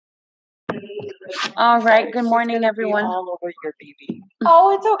All right. Good morning, everyone. All over your baby.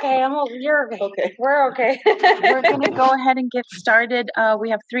 Oh, it's okay. You're okay. Okay. We're okay. We're going to go ahead and get started. We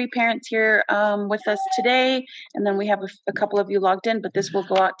have 3 parents here with us today, and then we have a couple of you logged in, but this will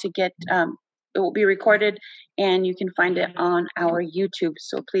go out to get, it will be recorded, and you can find it on our YouTube.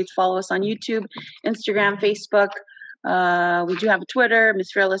 So please follow us on YouTube, Instagram, Facebook. We do have a Twitter. Ms.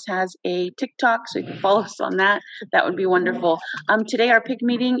 Fearless has a TikTok, so you can follow us on that. That would be wonderful. Today, our PIC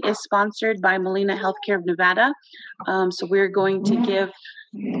meeting is sponsored by Molina Healthcare of Nevada. So we're going to give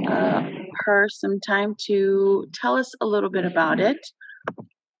her some time to tell us a little bit about it.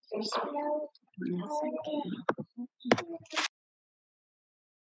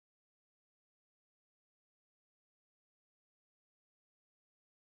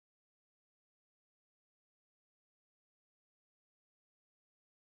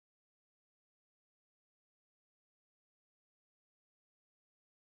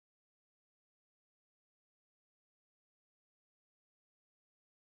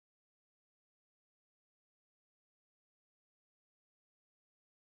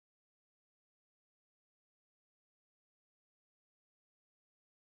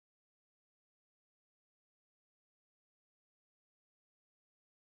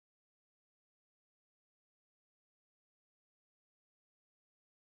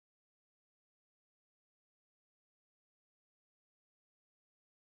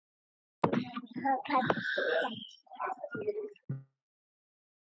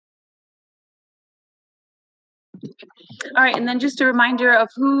 All right, and then just a reminder of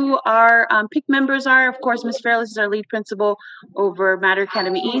who our PIC members are. Of course, Ms. Fairless is our lead principal over Matter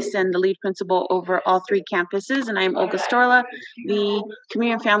Academy East and the lead principal over all 3 campuses. And I'm Olga Storla, the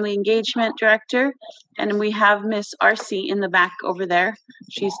Community and Family Engagement Director. And we have Miss Arcee in the back over there.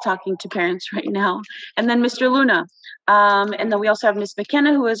 She's talking to parents right now. And then Mr. Luna. And then we also have Miss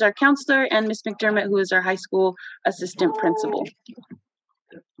McKenna, who is our counselor, and Miss McDermott, who is our high school assistant principal.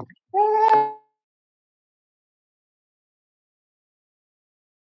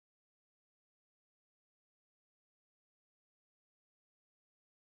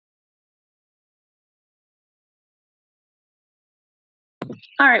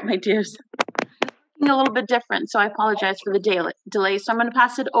 All right, my dears. A little bit different, so I apologize for the delay. So I'm going to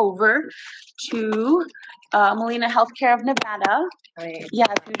pass it over to Molina Healthcare of Nevada. Right. Yeah.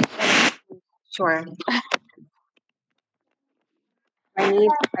 Sure. Is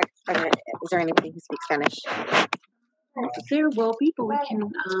there anybody who speaks Spanish? There will be, but we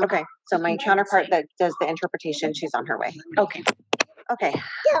can. Okay, so my counterpart that does the interpretation, she's on her way. Okay. Okay.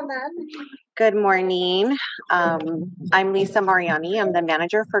 Good morning. I'm Lisa Mariani. I'm the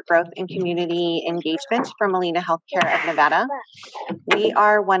manager for growth and community engagement for Molina Healthcare of Nevada. We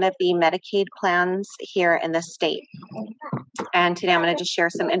are one of the Medicaid plans here in the state. And today I'm going to just share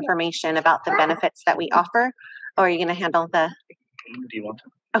some information about the benefits that we offer. Or are you going to handle the? Do you want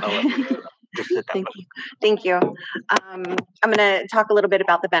to? Okay. Thank you. I'm going to talk a little bit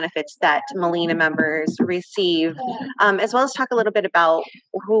about the benefits that Molina members receive, as well as talk a little bit about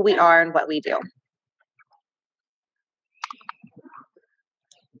who we are and what we do.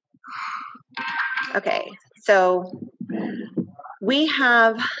 Okay, so we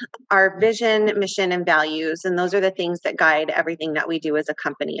have our vision, mission, and values, and those are the things that guide everything that we do as a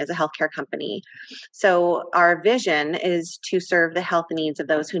company, as a healthcare company. So our vision is to serve the health needs of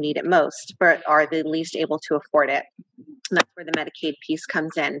those who need it most, but are the least able to afford it. And that's where the Medicaid piece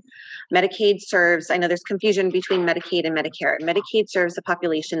comes in. Medicaid serves, I know there's confusion between Medicaid and Medicare. Medicaid serves the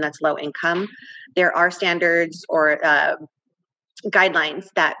population that's low income. There are standards or guidelines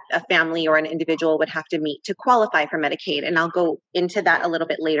that a family or an individual would have to meet to qualify for Medicaid. And I'll go into that a little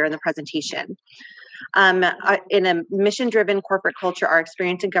bit later in the presentation. In a mission-driven corporate culture, our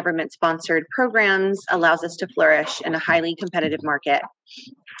experience in government-sponsored programs allows us to flourish in a highly competitive market.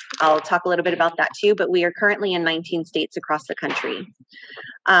 I'll talk a little bit about that too, but we are currently in 19 states across the country.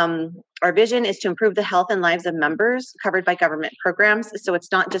 Our vision is to improve the health and lives of members covered by government programs. So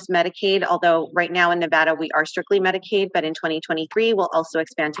it's not just Medicaid, although right now in Nevada, we are strictly Medicaid, but in 2023, we'll also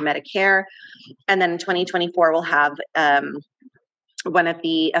expand to Medicare. And then in 2024, we'll have one of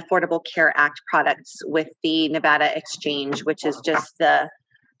the Affordable Care Act products with the Nevada Exchange, which is just the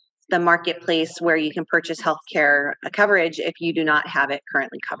marketplace where you can purchase healthcare coverage if you do not have it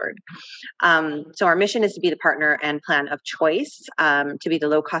currently covered. So our mission is to be the partner and plan of choice, to be the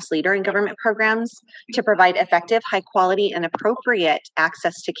low-cost leader in government programs, to provide effective, high-quality, and appropriate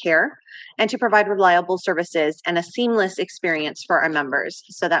access to care, and to provide reliable services and a seamless experience for our members.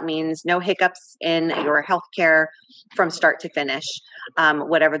 So that means no hiccups in your healthcare from start to finish,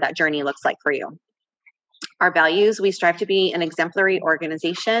 whatever that journey looks like for you. Our values, we strive to be an exemplary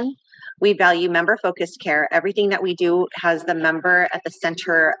organization We value member-focused care. Everything that we do has the member at the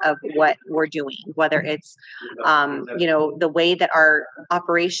center of what we're doing, whether it's, the way that our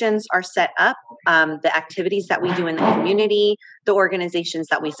operations are set up, the activities that we do in the community, the organizations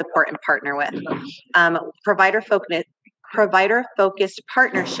that we support and partner with. Provider-focused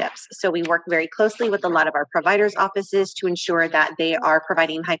partnerships. So we work very closely with a lot of our providers' offices to ensure that they are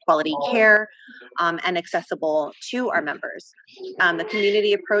providing high-quality care and accessible to our members. The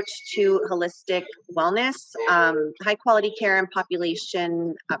community approach to holistic wellness, high-quality care and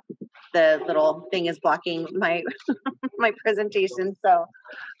population. The little thing is blocking my my presentation. So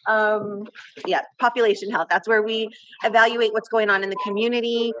population health. That's where we evaluate what's going on in the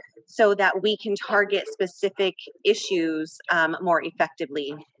community so that we can target specific issues more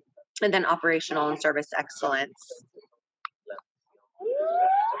effectively. And then operational and service excellence.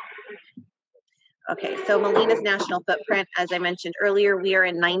 Okay, so Molina's national footprint, as I mentioned earlier, we are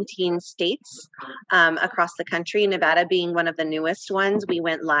in 19 states across the country, Nevada being one of the newest ones. We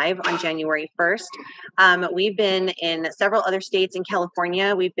went live on January 1st. We've been in several other states. In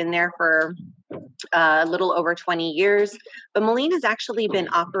California, we've been there for a little over 20 years, but Molina's actually been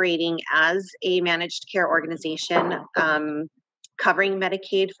operating as a managed care organization covering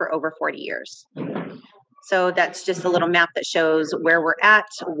Medicaid for over 40 years. So that's just a little map that shows where we're at,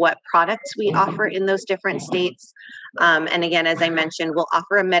 what products we offer in those different states. And again, as I mentioned, we'll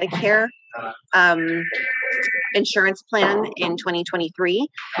offer a Medicare insurance plan in 2023.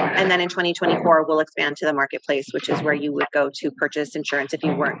 And then in 2024, we'll expand to the marketplace, which is where you would go to purchase insurance if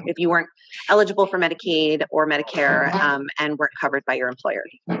you weren't eligible for Medicaid or Medicare and weren't covered by your employer.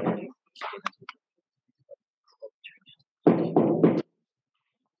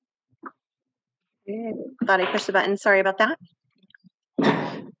 Thought I pushed the button. Sorry about that.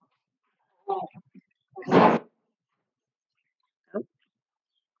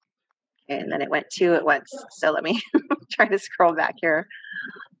 And then it went two at once. So let me try to scroll back here.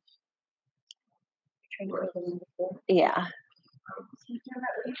 Yeah.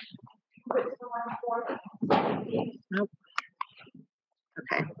 Nope.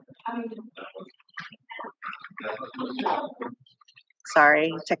 Okay.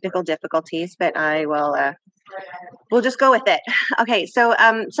 Sorry, technical difficulties, but I will, we'll just go with it. Okay, so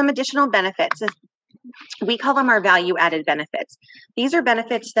some additional benefits. We call them our value-added benefits. These are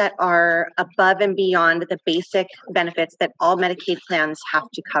benefits that are above and beyond the basic benefits that all Medicaid plans have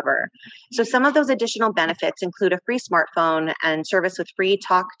to cover. So some of those additional benefits include a free smartphone and service with free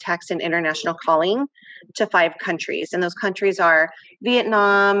talk, text, and international calling to 5 countries. And those countries are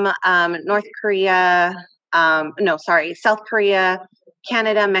Vietnam, South Korea,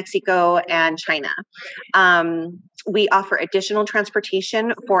 Canada, Mexico, and China. We offer additional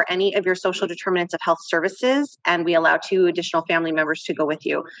transportation for any of your social determinants of health services, and we allow 2 additional family members to go with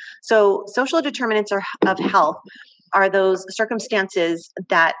you. So social determinants of health are those circumstances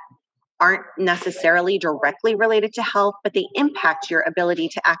that aren't necessarily directly related to health, but they impact your ability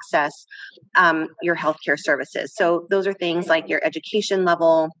to access your healthcare services. So those are things like your education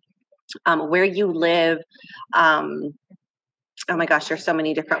level, where you live, oh my gosh, there's so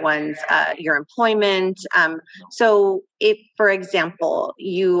many different ones, your employment. So if, for example,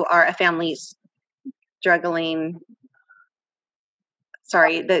 you are a family struggling,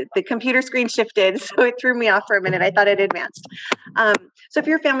 sorry, the computer screen shifted, so it threw me off for a minute. I thought it advanced. So if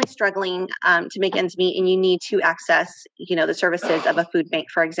you're a family struggling to make ends meet and you need to access, the services of a food bank,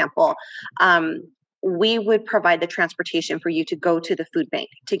 for example, we would provide the transportation for you to go to the food bank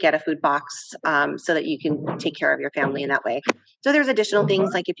to get a food box so that you can take care of your family in that way. So there's additional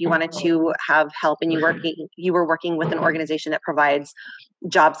things like if you wanted to have help and you were working with an organization that provides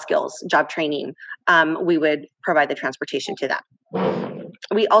job skills, job training, we would provide the transportation to that.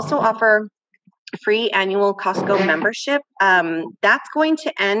 We also offer free annual Costco membership. That's going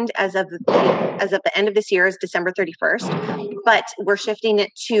to end as of the end of this year, is December 31st, but we're shifting it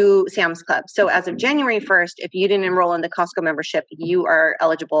to Sam's Club. So as of January 1st, if you didn't enroll in the Costco membership, you are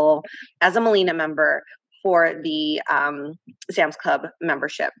eligible as a Molina member for the Sam's Club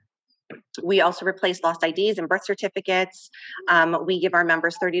membership. We also replace lost IDs and birth certificates. We give our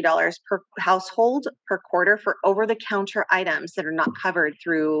members $30 per household per quarter for over-the-counter items that are not covered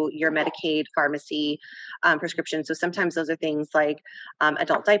through your Medicaid pharmacy prescription. So sometimes those are things like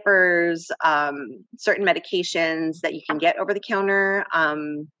adult diapers, certain medications that you can get over the counter,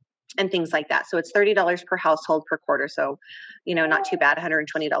 and things like that. So it's $30 per household per quarter. So, not too bad,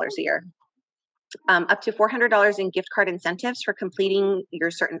 $120 a year. Up to $400 in gift card incentives for completing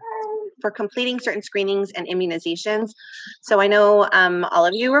your certain for completing certain screenings and immunizations. So I know all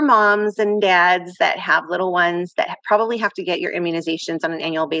of you are moms and dads that have little ones that probably have to get your immunizations on an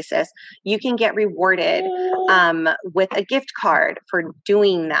annual basis. You can get rewarded with a gift card for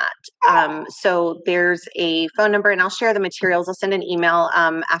doing that. So there's a phone number, and I'll share the materials. I'll send an email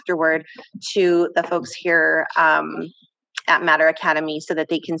afterward to the folks here at Matter Academy so that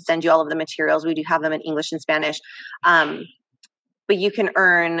they can send you all of the materials. We do have them in English and Spanish. But you can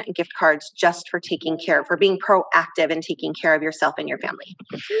earn gift cards just for being proactive and taking care of yourself and your family.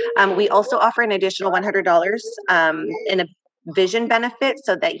 We also offer an additional $100 in a vision benefit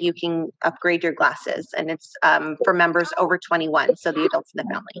so that you can upgrade your glasses, and it's for members over 21, so the adults in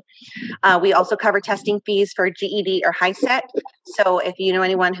the family. We also cover testing fees for GED or HiSET, so if you know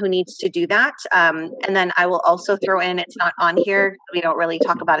anyone who needs to do that. And then I will also throw in, it's not on here, we don't really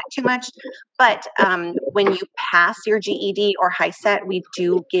talk about it too much, but when you pass your GED or HiSET, we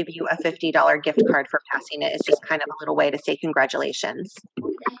do give you a $50 gift card for passing it. It's just kind of a little way to say congratulations.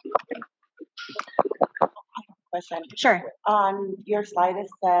 Question. Sure. On your slide, it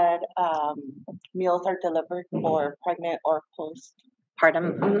said meals are delivered for pregnant or postpartum.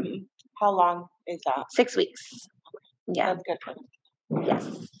 Pardon. How long is that? 6 weeks. Yeah. That's good for them. Yes.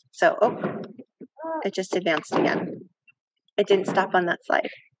 So, it just advanced again. It didn't stop on that slide.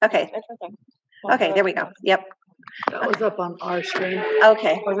 Okay. It's okay. Okay, there we go. Yep. That was up on our screen,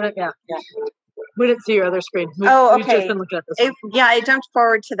 Okay. wasn't it? Yeah. Yeah. We didn't see your other screen. We've Okay. just been looking at this one. Yeah, I jumped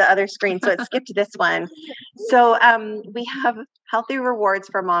forward to the other screen, so it skipped this one. So we have healthy rewards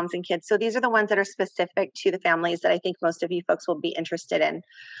for moms and kids. So these are the ones that are specific to the families that I think most of you folks will be interested in.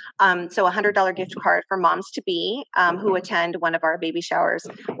 So a $100 gift card for moms to be who attend one of our baby showers.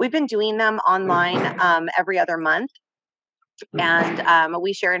 We've been doing them online every other month. And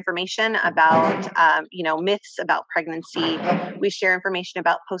we share information about, myths about pregnancy. We share information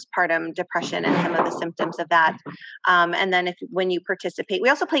about postpartum depression and some of the symptoms of that. And then when you participate, we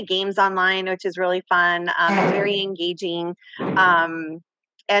also play games online, which is really fun. It's very engaging. And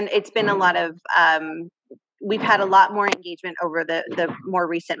it's been a lot of, we've had a lot more engagement over the more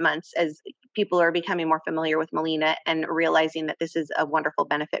recent months as people are becoming more familiar with Molina and realizing that this is a wonderful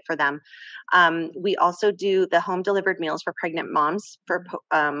benefit for them. We also do the home delivered meals for pregnant moms or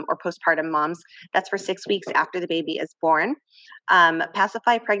postpartum moms. That's for 6 weeks after the baby is born.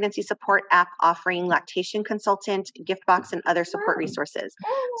 Pacify pregnancy support app offering lactation consultant, gift box, and other support resources.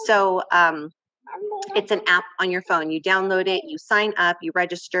 So it's an app on your phone. You download it, you sign up, you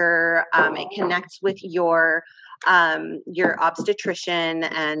register. It connects with your obstetrician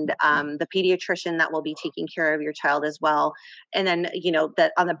and the pediatrician that will be taking care of your child as well. And then,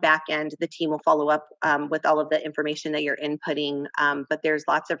 that on the back end, the team will follow up with all of the information that you're inputting. But there's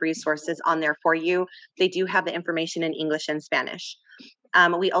lots of resources on there for you. They do have the information in English and Spanish.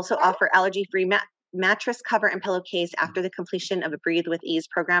 We also offer allergy-free mattress cover and pillowcase after the completion of a Breathe with Ease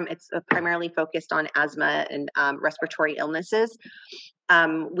program. It's primarily focused on asthma and respiratory illnesses.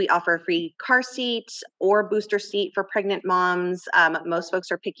 We offer a free car seat or booster seat for pregnant moms. Most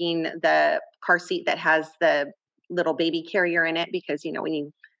folks are picking the car seat that has the little baby carrier in it because, when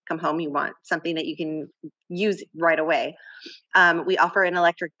you come home, you want something that you can use right away. We offer an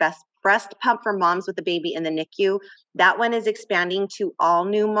electric breast pump for moms with a baby in the NICU. That one is expanding to all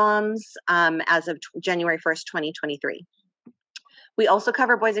new moms as of January 1st, 2023. We also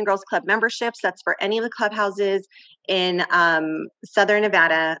cover Boys and Girls Club memberships. That's for any of the clubhouses in Southern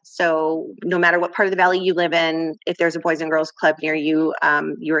Nevada. So no matter what part of the valley you live in, if there's a Boys and Girls Club near you,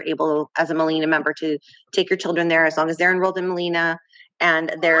 you're able, as a Molina member, to take your children there as long as they're enrolled in Molina,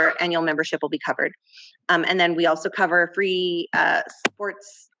 and their annual membership will be covered. And then we also cover free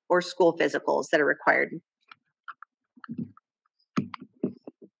sports or school physicals that are required.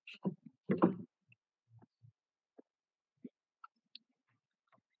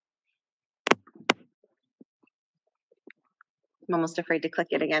 I'm almost afraid to click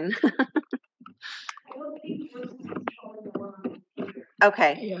it again.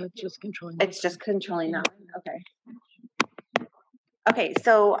 Okay. Yeah, it's just controlling. It's just controlling that one. Okay. Okay,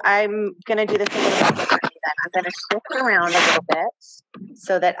 so I'm going to do this a little bit differently then. I'm going to shift around a little bit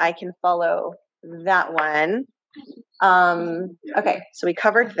so that I can follow that one. Okay, so we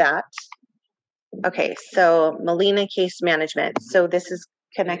covered that. Okay, so Molina case management. So this is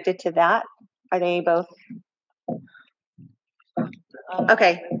connected to that. Are they both?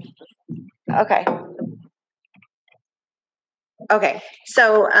 Okay. Okay. Okay,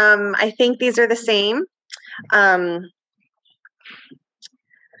 so I think these are the same.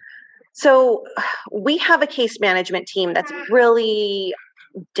 So we have a case management team that's really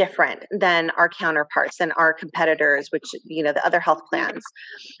different than our counterparts and our competitors, which, the other health plans.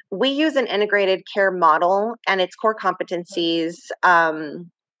 We use an integrated care model and its core competencies,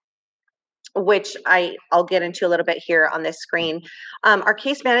 which I'll get into a little bit here on this screen. Our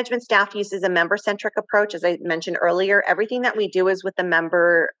case management staff uses a member-centric approach. As I mentioned earlier, everything that we do is with the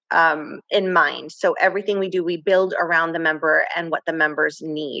member in mind. So everything we do, we build around the member and what the members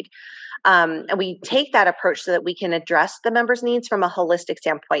need. And we take that approach so that we can address the members' needs from a holistic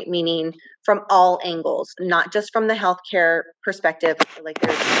standpoint, meaning from all angles, not just from the healthcare perspective. Like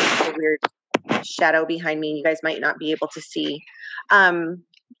there's a weird shadow behind me, you guys might not be able to see.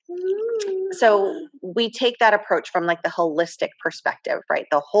 So we take that approach from like the holistic perspective, right?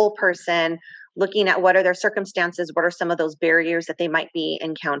 The whole person, looking at what are their circumstances, what are some of those barriers that they might be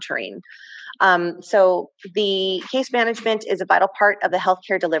encountering. So the case management is a vital part of the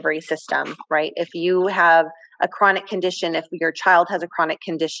healthcare delivery system, right? If you have a chronic condition, if your child has a chronic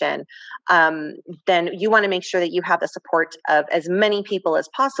condition, then you want to make sure that you have the support of as many people as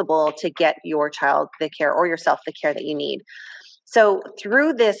possible to get your child the care or yourself the care that you need. So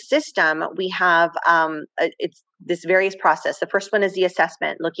through this system, we have it's this various process. The first one is the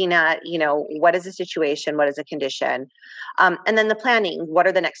assessment, looking at, what is the situation, what is the condition, and then the planning. What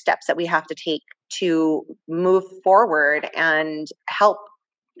are the next steps that we have to take to move forward and help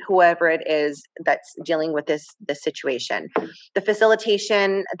whoever it is that's dealing with this situation. The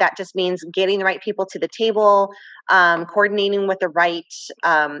facilitation, that just means getting the right people to the table, coordinating with the right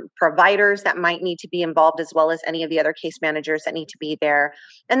providers that might need to be involved, as well as any of the other case managers that need to be there.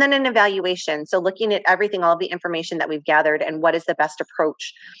 And then an evaluation. So looking at everything, all of the information that we've gathered and what is the best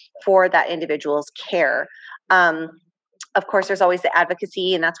approach for that individual's care. Of course, there's always the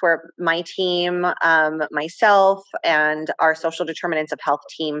advocacy, and that's where my team, myself, and our social determinants of health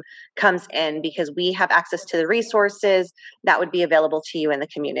team comes in, because we have access to the resources that would be available to you in the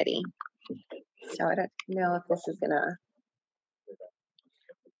community. So I don't know if this is gonna.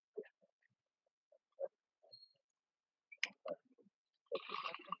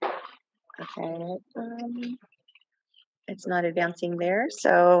 Okay. It's not advancing there,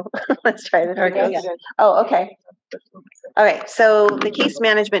 so let's try this again. Oh, okay. Okay, so the case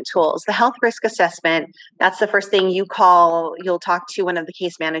management tools, the health risk assessment, that's the first thing you call. You'll talk to one of the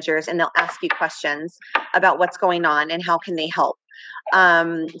case managers and they'll ask you questions about what's going on and how can they help.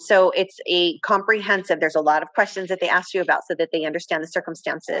 So it's a comprehensive, there's a lot of questions that they ask you about so that they understand the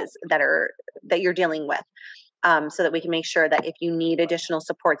circumstances that you're dealing with. So that we can make sure that if you need additional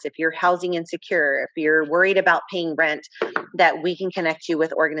supports, if you're housing insecure, if you're worried about paying rent, that we can connect you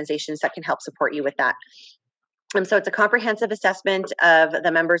with organizations that can help support you with that. So it's a comprehensive assessment of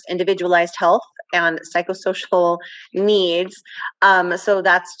the member's individualized health and psychosocial needs. So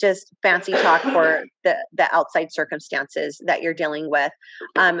that's just fancy talk for the outside circumstances that you're dealing with.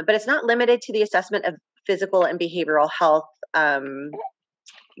 But it's not limited to the assessment of physical and behavioral health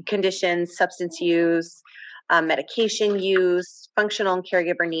conditions, substance use, medication use, functional and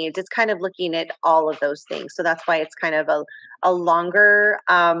caregiver needs. It's kind of looking at all of those things. So that's why it's kind of a longer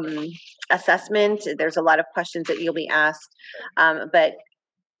assessment. There's a lot of questions that you'll be asked, but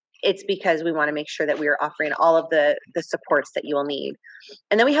it's because we want to make sure that we are offering all of the supports that you will need.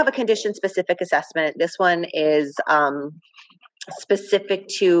 And then we have a condition-specific assessment. This one is specific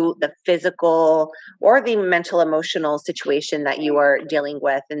to the physical or the mental emotional situation that you are dealing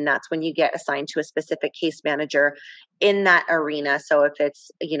with, and that's when you get assigned to a specific case manager in that arena. So if it's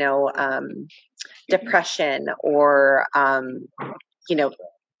depression or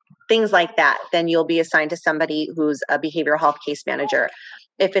things like that, then you'll be assigned to somebody who's a behavioral health case manager.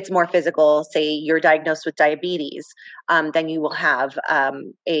 If it's more physical, say you're diagnosed with diabetes, then you will have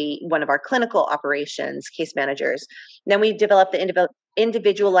one of our clinical operations case managers. Then we develop the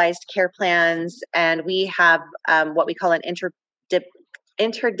individualized care plans, and we have what we call an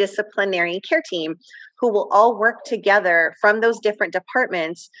interdisciplinary care team who will all work together from those different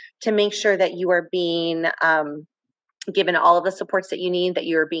departments to make sure that you are being given all of the supports that you need, that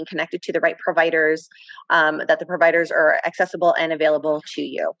you're being connected to the right providers, that the providers are accessible and available to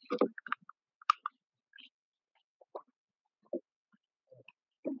you.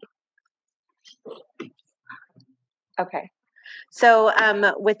 Okay. So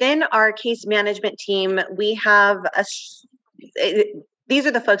within our case management team, we have these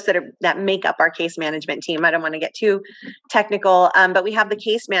are the folks that make up our case management team. I don't want to get too technical, but we have the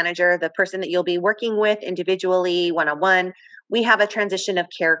case manager, the person that you'll be working with individually, one-on-one. We have a transition of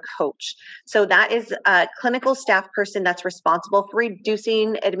care coach. So that is a clinical staff person that's responsible for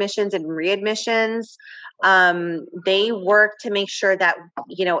reducing admissions and readmissions. They work to make sure that,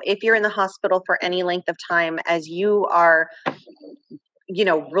 if you're in the hospital for any length of time, as you are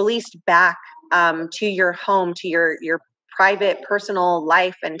released back to your home, to your private personal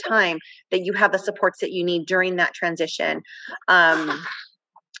life and time, that you have the supports that you need during that transition.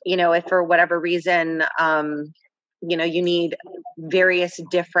 If for whatever reason, you need various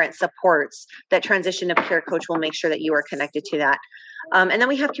different supports, that transition of care coach will make sure that you are connected to that. And then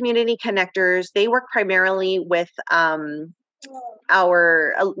we have community connectors. They work primarily with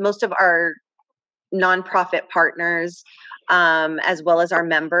most of our nonprofit partners, as well as our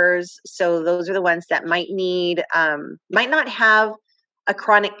members. So those are the ones that might not have a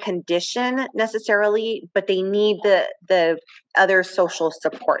chronic condition necessarily, but they need the other social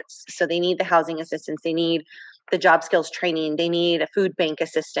supports. So they need the housing assistance, they need the job skills training, they need a food bank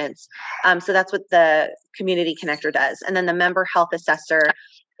assistance. So that's what the community connector does. And then the member health assessor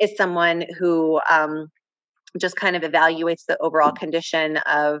is someone who just kind of evaluates the overall condition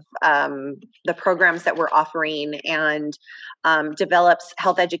of the programs that we're offering, and develops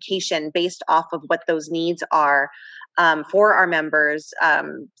health education based off of what those needs are for our members.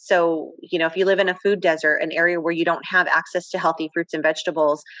 So, if you live in a food desert, an area where you don't have access to healthy fruits and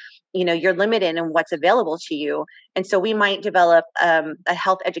vegetables, you're limited in what's available to you. And so we might develop a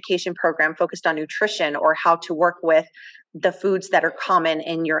health education program focused on nutrition, or how to work with the foods that are common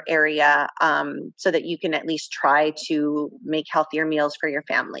in your area, so that you can at least try to make healthier meals for your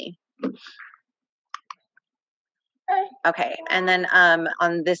family. Okay, and then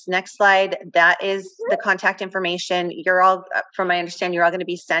on this next slide, that is the contact information. You're all, from my understanding, you're all going to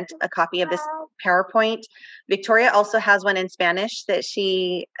be sent a copy of this PowerPoint. Victoria also has one in Spanish that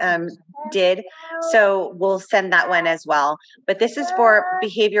she did, so we'll send that one as well. But this is for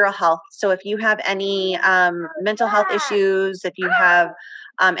behavioral health. So if you have any mental health issues, if you have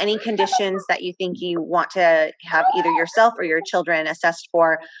any conditions that you think you want to have either yourself or your children assessed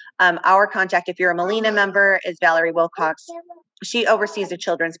for, our contact, if you're a Molina member, is Valerie Wilcox. She oversees the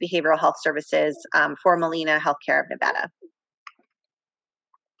children's behavioral health services for Molina Healthcare of Nevada.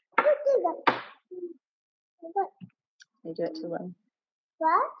 They do it too low.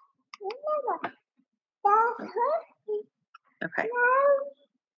 Okay.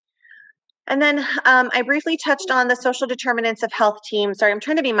 And then I briefly touched on the social determinants of health team. Sorry, I'm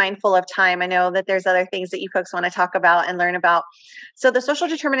trying to be mindful of time. I know that there's other things that you folks want to talk about and learn about. So the social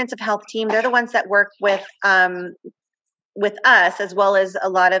determinants of health team, they're the ones that work with us, as well as a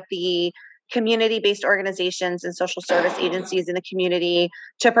lot of the community-based organizations and social service agencies in the community,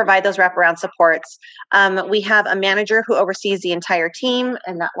 to provide those wraparound supports. We have a manager who oversees the entire team,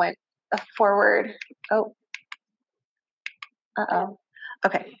 and that went forward. Oh,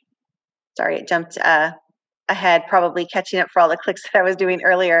 okay. Sorry, it jumped ahead, probably catching up for all the clicks that I was doing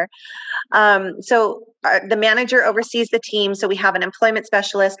earlier. So the manager oversees the team. So we have an employment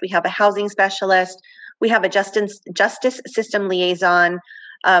specialist, we have a housing specialist, we have a justice system liaison,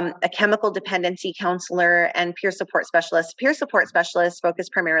 a chemical dependency counselor, and peer support specialist. Peer support specialists focus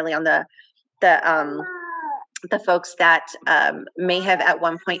primarily on the folks that may have at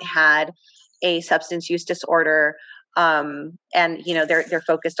one point had a substance use disorder. And they're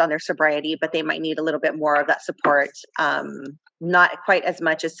focused on their sobriety, but they might need a little bit more of that support. Not quite as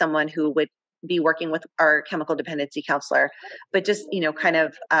much as someone who would be working with our chemical dependency counselor, but just, kind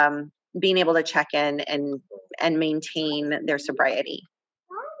of being able to check in and maintain their sobriety.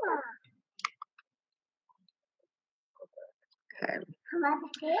 Okay.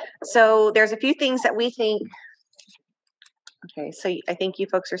 So there's a few things that we think. Okay, so I think you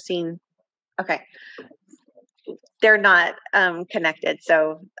folks are seeing. Okay. They're not connected,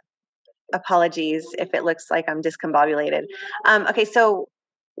 so apologies if it looks like I'm discombobulated. Okay, so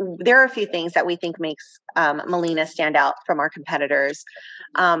there are a few things that we think makes Molina stand out from our competitors.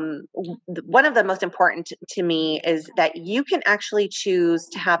 One of the most important to me is that you can actually choose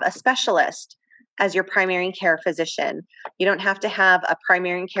to have a specialist as your primary care physician. You don't have to have a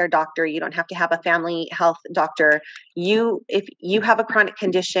primary care doctor. You don't have to have a family health doctor. If you have a chronic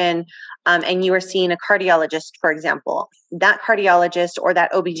condition and you are seeing a cardiologist, for example, that cardiologist or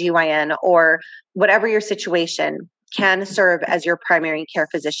that OBGYN or whatever your situation can serve as your primary care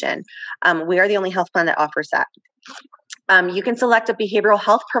physician. We are the only health plan that offers that. You can select a behavioral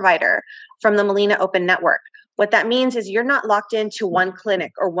health provider from the Molina Open Network. What that means is you're not locked into one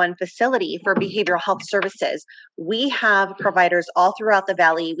clinic or one facility for behavioral health services. We have providers all throughout the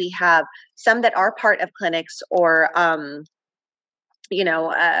Valley. We have some that are part of clinics or, part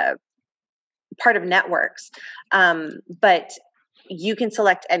of networks, but you can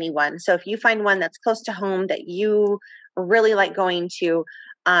select anyone. So if you find one that's close to home that you really like going to,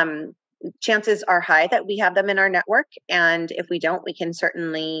 chances are high that we have them in our network. And if we don't, we can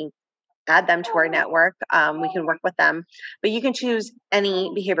certainly add them to our network. We can work with them, but you can choose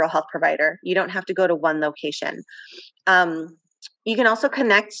any behavioral health provider. You don't have to go to one location. You can also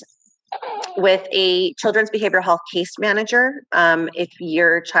connect with a children's behavioral health case manager if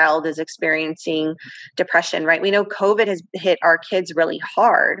your child is experiencing depression, right? We know COVID has hit our kids really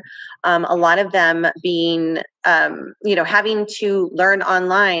hard. A lot of them being, having to learn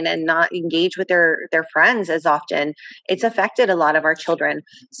online and not engage with their friends as often. It's affected a lot of our children.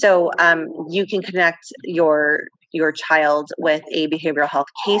 So you can connect your child with a behavioral health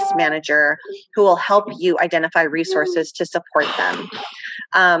case manager who will help you identify resources to support them.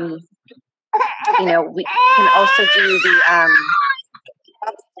 We can also do the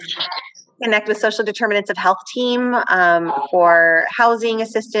connect with social determinants of health team for housing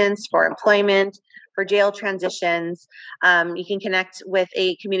assistance, for employment, for jail transitions. You can connect with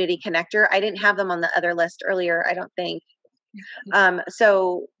a community connector. I didn't have them on the other list earlier, I don't think.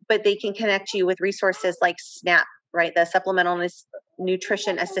 But they can connect you with resources like SNAP, right? The Supplemental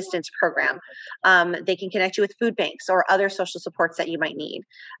Nutrition Assistance Program. They can connect you with food banks or other social supports that you might need.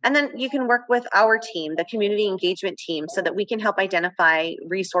 And then you can work with our team, the community engagement team, so that we can help identify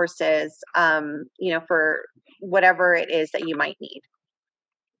resources, for whatever it is that you might need.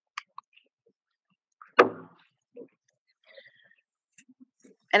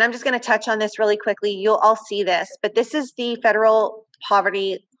 And I'm just going to touch on this really quickly. You'll all see this, but this is the federal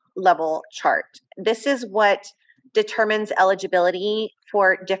poverty level chart. This is what determines eligibility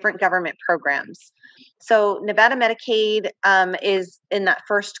for different government programs. So Nevada Medicaid is in that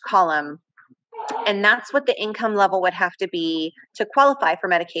first column, and that's what the income level would have to be to qualify for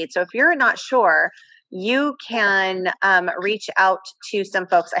Medicaid. So if you're not sure, you can reach out to some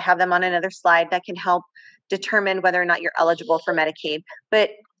folks. I have them on another slide that can help determine whether or not you're eligible for Medicaid. But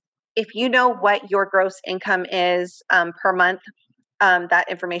if you know what your gross income is per month, that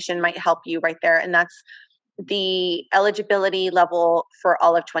information might help you right there. And that's the eligibility level for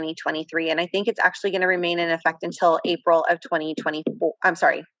all of 2023. And I think it's actually going to remain in effect until April of 2024. I'm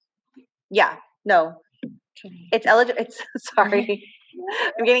sorry. Yeah, no, it's eligible. Sorry,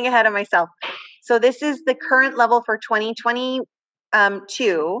 I'm getting ahead of myself. So this is the current level for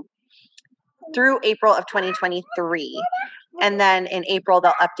 2022 through April of 2023. And then in April,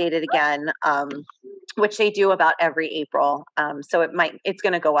 they'll update it again, which they do about every April. So it's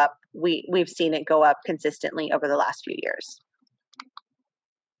going to go up. We've seen it go up consistently over the last few years.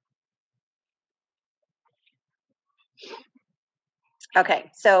 Okay,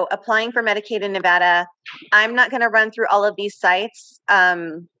 so applying for Medicaid in Nevada. I'm not going to run through all of these sites,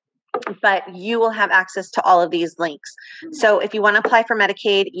 but you will have access to all of these links. So if you want to apply for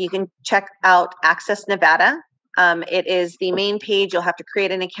Medicaid, you can check out Access Nevada. It is the main page. You'll have to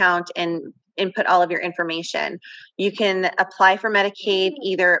create an account and input all of your information. You can apply for Medicaid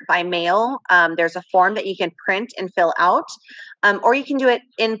either by mail. There's a form that you can print and fill out, or you can do it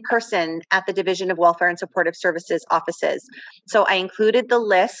in person at the Division of Welfare and Supportive Services offices. So I included the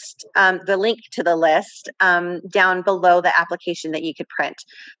list, the link to the list down below the application that you could print.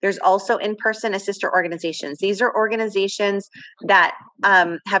 There's also in-person sister organizations. These are organizations that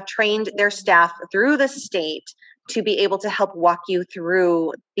have trained their staff through the state to be able to help walk you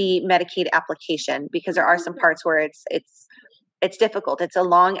through the Medicaid application, because there are some parts where it's difficult. It's a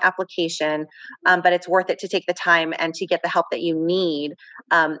long application, but it's worth it to take the time and to get the help that you need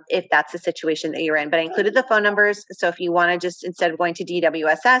if that's the situation that you're in. But I included the phone numbers. So if you want to just, instead of going to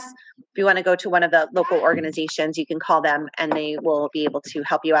DWSS, if you want to go to one of the local organizations, you can call them and they will be able to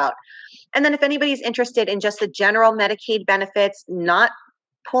help you out. And then if anybody's interested in just the general Medicaid benefits, not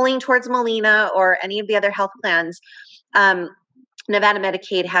pulling towards Molina or any of the other health plans, Nevada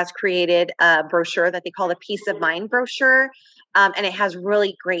Medicaid has created a brochure that they call the Peace of Mind brochure, and it has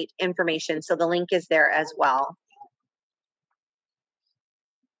really great information. So the link is there as well.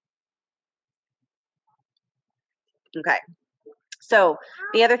 Okay. So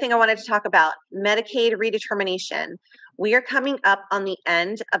the other thing I wanted to talk about, Medicaid redetermination. We are coming up on the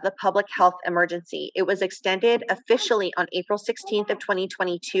end of the public health emergency. It was extended officially on April 16th of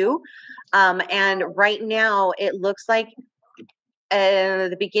 2022. And right now it looks like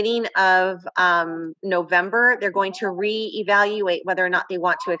the beginning of November, they're going to reevaluate whether or not they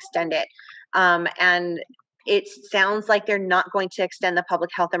want to extend it. And it sounds like they're not going to extend the public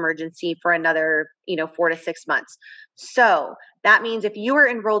health emergency for another, 4 to 6 months. So that means if you are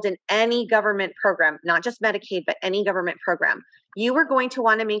enrolled in any government program, not just Medicaid, but any government program, you are going to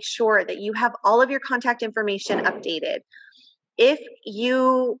want to make sure that you have all of your contact information updated. If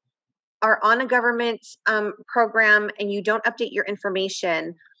you are on a government program and you don't update your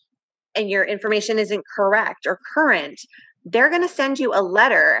information and your information isn't correct or current, they're going to send you a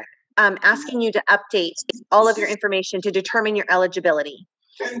letter asking you to update all of your information to determine your eligibility.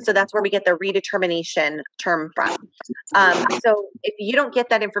 So that's where we get the redetermination term from. So if you don't get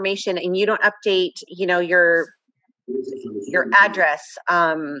that information and you don't update, your address,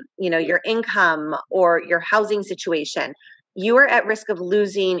 your income or your housing situation, you are at risk of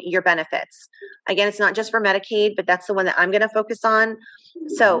losing your benefits. Again, it's not just for Medicaid, but that's the one that I'm going to focus on.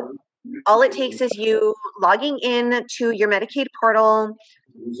 So all it takes is you logging in to your Medicaid portal,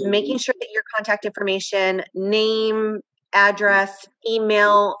 making sure that your contact information, name, address,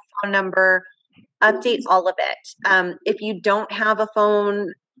 email, phone number, update all of it. If you don't have a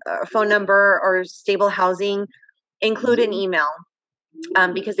phone number or stable housing, include an email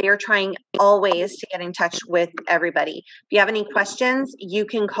because they are trying always to get in touch with everybody. If you have any questions, you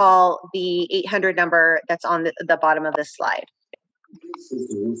can call the 800 number that's on the bottom of this slide.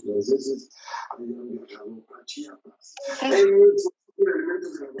 Okay.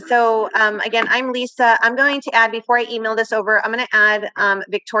 So again, I'm Lisa. I'm going to add, before I email this over, I'm going to add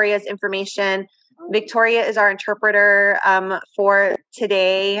Victoria's information. Victoria is our interpreter for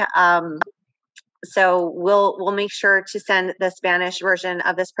today. So we'll make sure to send the Spanish version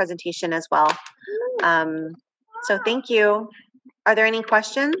of this presentation as well. So thank you. Are there any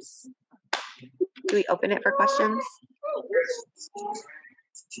questions? Do we open it for questions?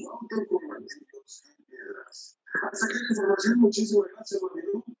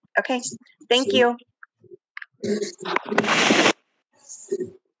 Okay, thank you.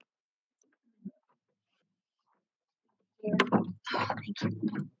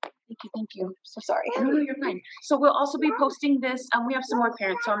 Thank you. So sorry. No, you're fine. So we'll also be posting this. We have some more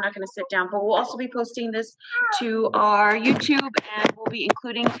parents, so I'm not going to sit down, but we'll also be posting this to our YouTube, and we'll be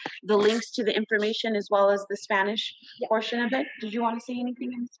including the links to the information as well as the Spanish portion of it. Did you want to say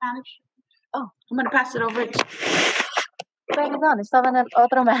anything in Spanish? Oh, I'm going to pass it over to Perdón, estaba en el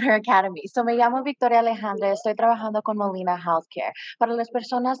otro Matter Academy. So, me llamo Victoria Alejandra, estoy trabajando con Molina Healthcare. Para las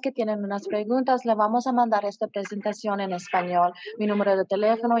personas que tienen unas preguntas, le vamos a mandar esta presentación en español. Mi número de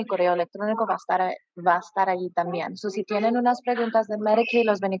teléfono y correo electrónico va a estar allí también. So, si tienen unas preguntas de Medicaid,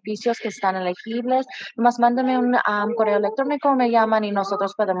 los beneficios que están elegibles, nomás mándenme un correo electrónico, me llaman y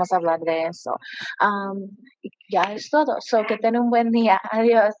nosotros podemos hablar de eso. Y ya es todo. So, que tengan un buen día.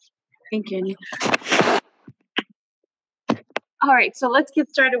 Adiós. Thank you. All right, so let's get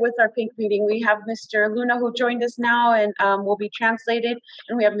started with our PIC meeting. We have Mr. Luna who joined us now and will be translated,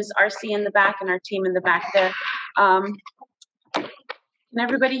 and we have Ms. RC in the back and our team in the back there. Can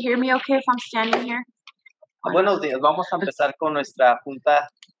everybody hear me okay if I'm standing here? Buenos días, vamos a empezar con nuestra junta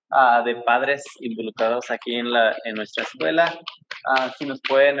de padres involucrados aquí en nuestra escuela. Si nos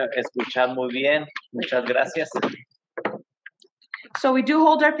pueden escuchar muy bien, muchas gracias. So we do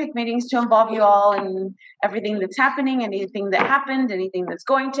hold our PIC meetings to involve you all in everything that's happening, anything that happened, anything that's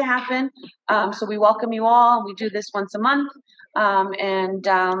going to happen. So we welcome you all. We do this once a month.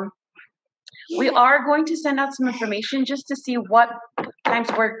 We are going to send out some information just to see what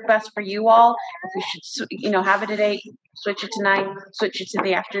times work best for you all. If we should, have it at 8, switch it to 9, switch it to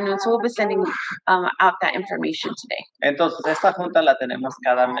the afternoon. So we'll be sending out that information today. Entonces, esta junta la tenemos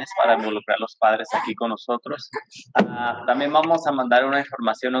cada mes para involucrar a los padres aquí con nosotros. También vamos a mandar una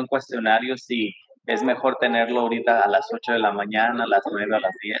información, un cuestionario, si es mejor tenerlo ahorita a las 8 de la mañana, a las 9, a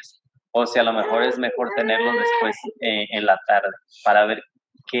las 10, o si a lo mejor es mejor tenerlo después en la tarde para ver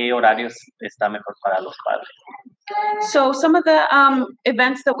qué horarios está mejor para los padres. So some of the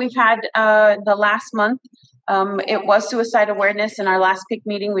events that we've had the last month, it was suicide awareness. In our last PIC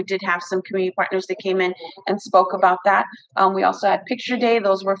meeting, we did have some community partners that came in and spoke about that. We also had picture day.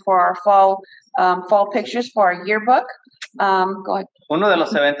 Those were for our fall pictures for our yearbook. Go ahead. Uno de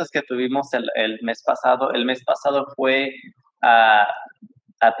los eventos que tuvimos el mes pasado fue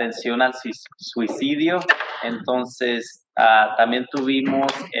atención al suicidio. Entonces, también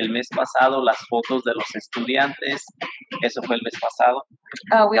tuvimos el mes pasado las fotos de los estudiantes. Eso fue el mes pasado.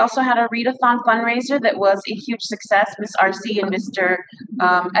 We also had a readathon fundraiser that was a huge success. Ms. RC and Mr.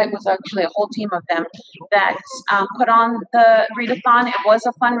 It was actually a whole team of them that put on the readathon. It was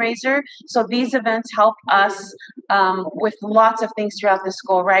a fundraiser. So these events help us with lots of things throughout the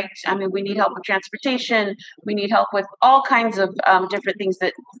school, right? I mean, we need help with transportation. We need help with all kinds of different things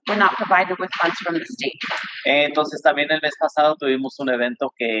that were not provided with funds from the state. Entonces, también el mes pasado tuvimos un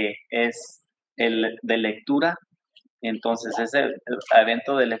evento que es el de lectura. Entonces, ese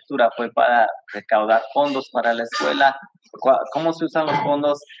evento de lectura fue para recaudar fondos para la escuela ¿Cómo se usan los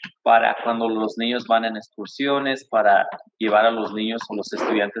fondos para cuando los niños van en excursiones, para llevar a los niños o los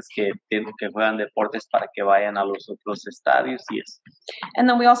estudiantes que juegan deportes para que vayan a los otros estadios y eso? And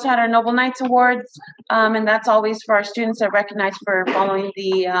then we also had our Noble Knights Awards, and that's always for our students that are recognized for following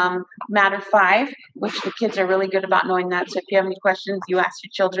the Matter 5, which the kids are really good about knowing that. So if you have any questions, you ask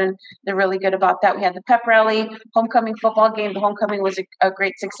your children. They're really good about that. We had the pep rally, homecoming football game. The homecoming was a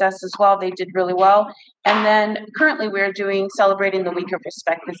great success as well. They did really well. And then currently we're celebrating the Week of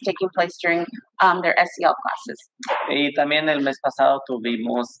Respect that's taking place during their SEL classes. Y también el mes pasado le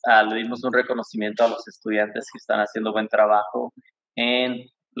dimos un reconocimiento a los estudiantes que están haciendo buen trabajo en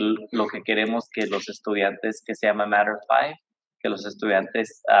lo que queremos que los estudiantes, que se llama Matter 5, que los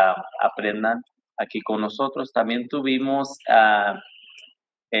estudiantes aprendan aquí con nosotros. También tuvimos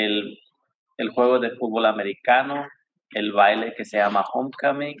el juego de fútbol americano, el baile que se llama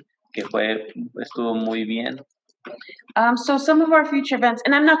Homecoming, que estuvo muy bien. So some of our future events,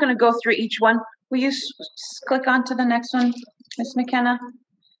 and I'm not going to go through each one. Will you click on to the next one, Ms. McKenna?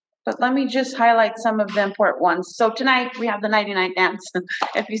 But let me just highlight some of the important ones. So tonight we have the 99 dance.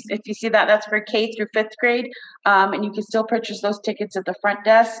 If you see that, that's for K through 5th grade, and you can still purchase those tickets at the front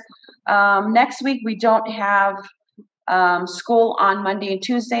desk. Next week we don't have school on Monday and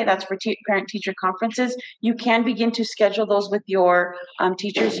Tuesday. That's for parent-teacher conferences. You can begin to schedule those with your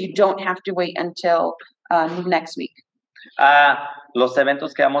teachers. You don't have to wait until next week. Los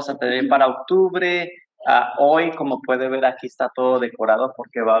eventos que vamos a tener para octubre, hoy, como puede ver, aquí está todo decorado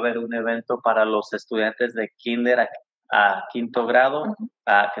porque va a haber un evento para los estudiantes de kinder a quinto grado,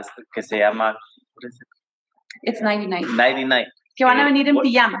 que se llama... It's 99. 99. Que van a venir en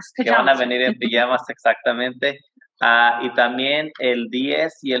pijamas. Que van a venir en pijamas, exactamente. Y también el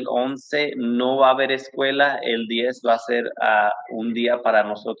 10 y el 11 no va a haber escuela. El 10 va a ser un día para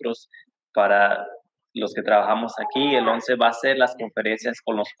nosotros, para los que trabajamos aquí. El 11 va a ser las conferencias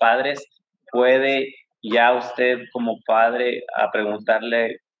con los padres. Puede ya usted como padre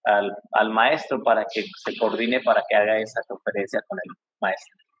preguntarle al maestro para que se coordine para que haga esa conferencia con el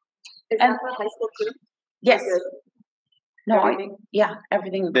maestro. Is that for high school too? Yes. No, Everything?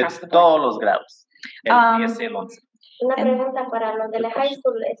 everything De across the board. todos los grados. El 10 y el 11. Una pregunta para los de la high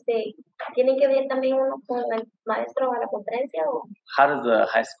school, ¿tienen que venir también uno con el maestro a la conferencia o? How does the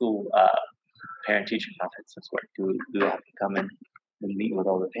high school parent-teacher conferences work? Do they have to come in and meet with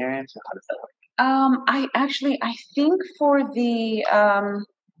all the parents, or how does that work? I think for the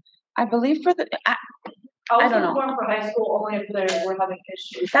I believe for the I don't know. For high school, only if we're having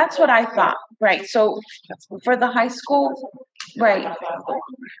issues. That's what I thought. Right. So for the high school, right.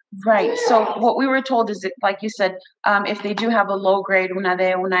 So what we were told is that, like you said, if they do have a low grade, una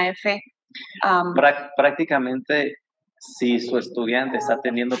D, una F. Prácticamente, si su estudiante está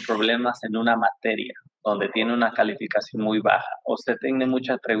teniendo problemas en una materia donde tiene una calificación muy baja, o usted tiene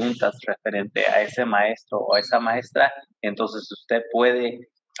muchas preguntas referente a ese maestro o a esa maestra, entonces usted puede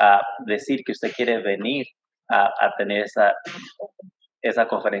decir que usted quiere venir a tener esa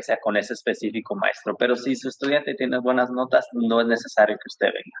conferencia con ese específico maestro. Pero si su estudiante tiene buenas notas, no es necesario que usted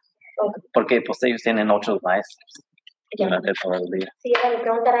venga, porque pues ellos tienen 8 maestros durante todo el día. Sí, mi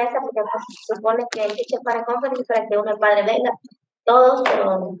pregunta era esa porque pues, supone que el teacher para conference para que uno el padre venga, todos,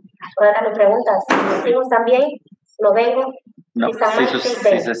 pero para darle preguntas. Si mis hijos también, no vengo. No,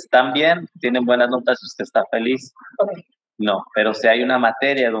 si están bien, tienen buenas notas, usted está feliz. Okay. No, pero si hay una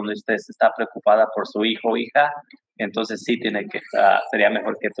materia donde usted está preocupada por su hijo o hija, entonces sí sería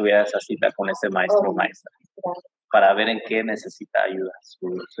mejor que tuviera esa cita con ese maestro o maestra para ver en qué necesita ayuda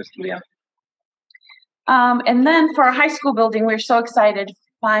su estudiante. And then for our high school building, we're so excited.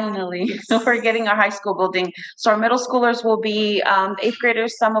 Finally, we're getting our high school building. So our middle schoolers will be 8th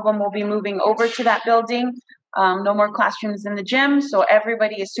graders. Some of them will be moving over to that building. No more classrooms in the gym. So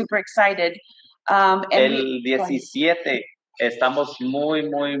everybody is super excited. El 17, estamos muy,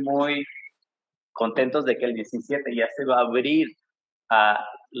 muy, muy contentos de que el 17 ya se va a abrir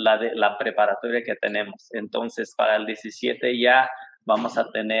la preparatoria que tenemos. Entonces, para el 17 ya vamos a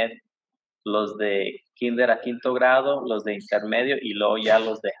tener los de kinder a quinto grado, los de intermedio y luego ya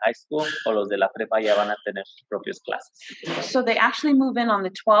los de high school o los de la prepa ya van a tener sus propias clases. So they actually move in on the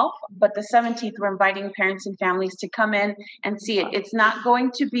 12th, but the 17th we're inviting parents and families to come in and see it. It's not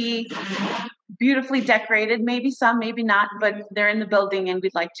going to be beautifully decorated, maybe some, maybe not, but they're in the building and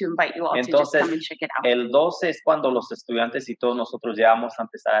we'd like to invite you all to just come and check it out. El 12 es cuando los estudiantes y todos nosotros ya vamos a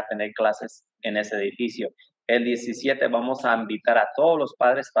empezar a tener clases en ese edificio. El 17 vamos a invitar a todos los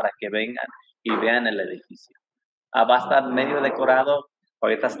padres para que vengan y vean el edificio. Va a estar medio decorado.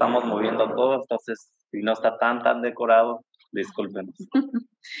 Ahorita estamos moviendo todo, entonces si no está tan decorado, Discúlpenos.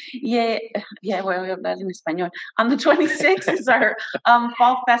 Yeah, voy a hablar en español. On the 26th is our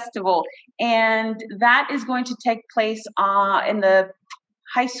fall festival, and that is going to take place in the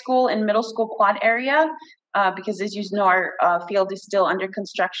high school and middle school quad area, because as you know, our field is still under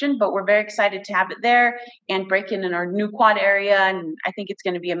construction, but we're very excited to have it there and break in our new quad area, and I think it's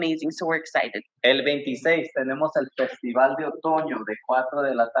going to be amazing, so we're excited. El 26 tenemos el Festival de Otoño de 4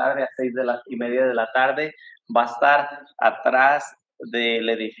 de la tarde a 6:30 de la tarde. Va a estar atrás del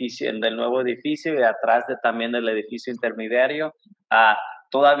edificio, del nuevo edificio y atrás también del edificio intermediario.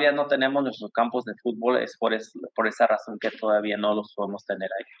 Todavía no tenemos nuestros campos de fútbol, es por esa razón que todavía no los podemos tener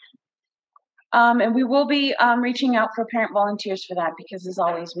ahí. And we will be reaching out for parent volunteers for that, because as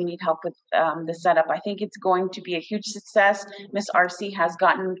always, we need help with the setup. I think it's going to be a huge success. Miss RC has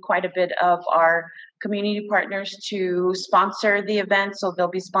gotten quite a bit of our community partners to sponsor the event. So they'll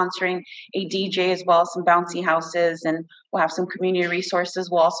be sponsoring a DJ as well as some bouncy houses, and we'll have some community resources.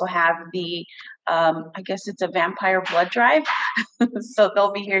 We'll also have the, I guess it's a vampire blood drive. So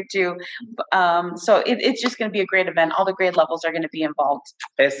they'll be here too. So it's just going to be a great event. All the grade levels are going to be involved.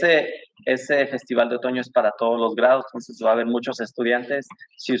 Ese festival de otoño es para todos los grados, entonces va a haber muchos estudiantes.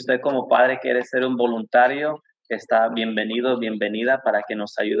 Si usted como padre quiere ser un voluntario, está bienvenido, bienvenida para que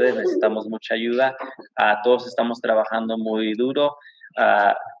nos ayude. Necesitamos mucha ayuda. Todos estamos trabajando muy duro.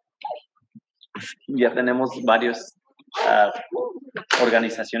 Ya tenemos varias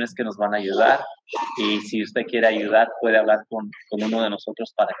organizaciones que nos van a ayudar, y si usted quiere ayudar puede hablar con uno de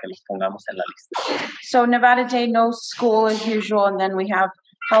nosotros para que los pongamos en la lista. So Nevada Day, no school as usual, and then we have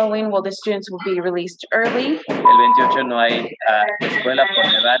Halloween. Well, the students will be released early. El 28 no hay escuela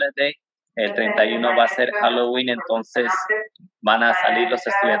por Nevada Day. El 31 va a ser Halloween, entonces van a salir los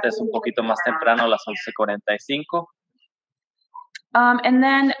estudiantes un poquito más temprano, a las 11:45. And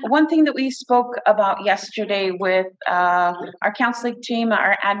then one thing that we spoke about yesterday with our counseling team,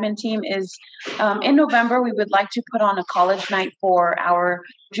 our admin team, is in November, we would like to put on a college night for our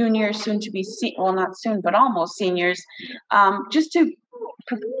juniors, soon to be, well, not soon, but almost seniors, just to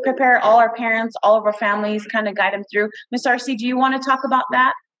prepare all our parents, all of our families, kind of guide them through. Ms. RC, do you want to talk about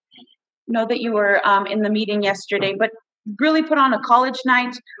that? Know that you were in the meeting yesterday, but really put on a college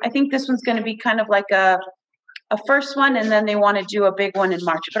night. I think this one's going to be kind of like a first one, and then they want to do a big one in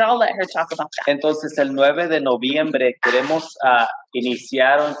March, but I'll let her talk about that. Entonces, el 9 de noviembre queremos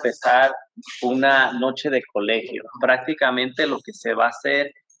iniciar o empezar una noche de colegio. Prácticamente lo que se va a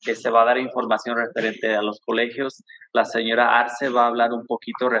hacer es se va a dar información referente a los colegios. La señora Arce va a hablar un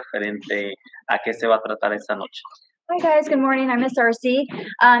poquito referente a qué se va a tratar esa noche. Hi guys, good morning. I'm Miss RC.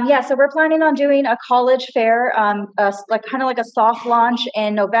 So we're planning on doing a college fair, kind of like a soft launch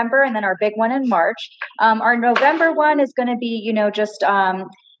in November, and then our big one in March. Our November one is going to be, just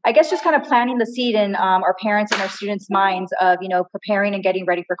kind of planting the seed in our parents and our students' minds of, preparing and getting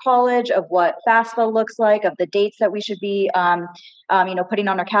ready for college, of what FAFSA looks like, of the dates that we should be, putting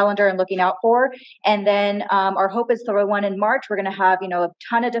on our calendar and looking out for. And then our hope is for the one in March, we're going to have, a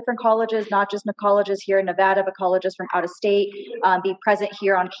ton of different colleges, not just the colleges here in Nevada, but colleges from out of state, be present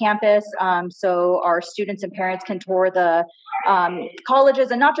here on campus. So our students and parents can tour the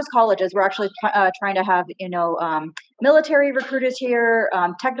colleges, and not just colleges. We're actually trying to have, military recruiters here,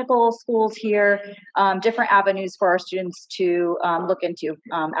 technical schools here, different avenues for our students to look into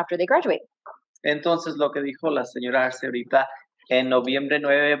after they graduate. Entonces, lo que dijo la señora Arce ahorita, en noviembre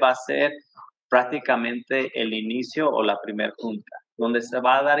 9 va a ser prácticamente el inicio o la primera junta, donde se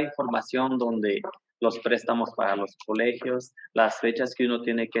va a dar información, donde los préstamos para los colegios, las fechas que uno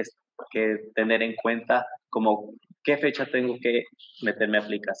tiene que tener en cuenta, como qué fecha tengo que meter mi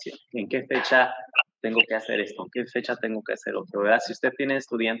aplicación, en qué fecha tengo que hacer esto, en qué fecha tengo que hacer otro, ¿verdad? Si usted tiene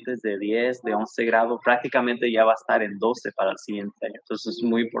estudiantes de 10, de 11 grado, prácticamente ya va a estar en 12 para el siguiente año. Entonces es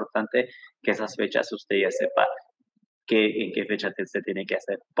muy importante que esas fechas usted ya sepa en qué fecha se tiene que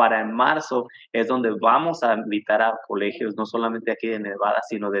hacer. Para en marzo es donde vamos a invitar a colegios, no solamente aquí de Nevada,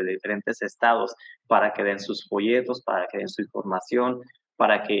 sino de diferentes estados, para que den sus folletos, para que den su información,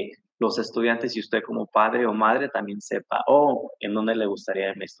 para que los estudiantes y usted como padre o madre también sepa, en dónde le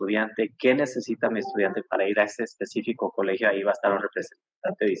gustaría a mi estudiante, qué necesita mi estudiante para ir a ese específico colegio. Ahí va a estar un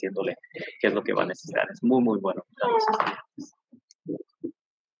representante diciéndole qué es lo que va a necesitar. Es muy, muy bueno para los estudiantes.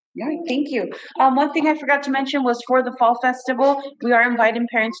 All right, thank you. One thing I forgot to mention was for the fall festival, we are inviting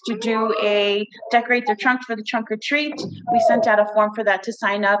parents to decorate their trunk for the trunk or treat. We sent out a form for that to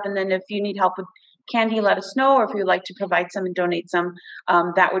sign up, and then if you need help with candy, let us know, or if you'd like to provide some and donate some,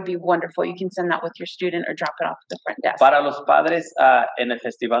 that would be wonderful. You can send that with your student or drop it off at the front desk. Para los padres, en el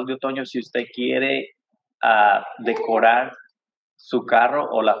Festival de Otoño, si usted quiere decorar su carro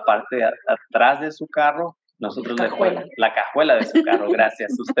o la parte atrás de su carro, nosotros Cajuela. la cajuela de su carro,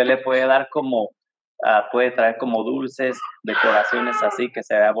 gracias. Usted le puede dar como, puede traer como dulces, decoraciones así que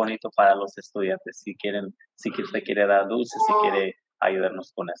se vea bonito para los estudiantes. Si usted quiere dar dulces, si quiere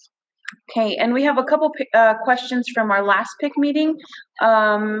ayudarnos con eso. Okay, and we have a couple questions from our last PIC meeting.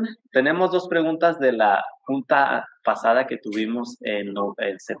 Tenemos dos preguntas de la junta pasada que tuvimos en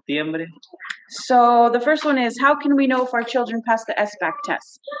septiembre. So the first one is, how can we know if our children pass the SBAC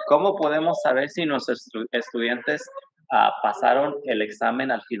test? ¿Cómo podemos saber si nuestros estudiantes pasaron el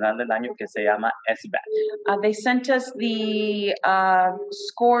examen al final del año que se llama SBAC? They sent us the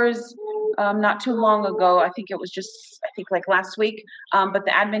scores not too long ago. I think it was like last week. But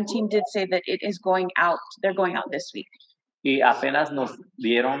the admin team did say that it is going out. They're going out this week. Y apenas nos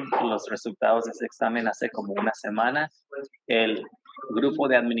dieron los resultados de ese examen hace como una semana. El grupo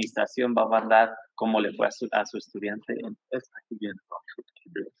de administración va a mandar cómo le fue a su estudiante.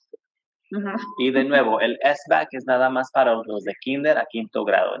 Y de nuevo, el SBAC es nada más para los de kinder a quinto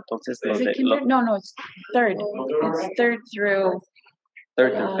grado. Entonces, No, it's third. It's third through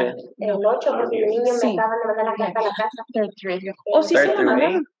fifth. El 8, porque el niño Sí. me acaban de mandar la carta a la casa. Third through. Oh, sí, Third se la through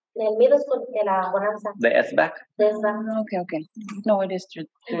mandaron. eight. Del middle school de la Bonanza. De SBAC. De esa. Okay. No, it is through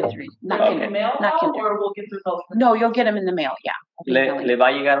three. Not Okay. kinder. Not kinder. Or we'll get through those. No, you'll get them in the mail, yeah. Le va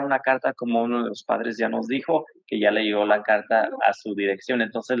a llegar una carta, como uno de los padres ya nos dijo, que ya le llegó la carta a su dirección.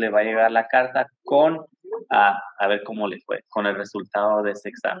 Entonces le va a llegar la carta con, a ver cómo le fue, con el resultado de ese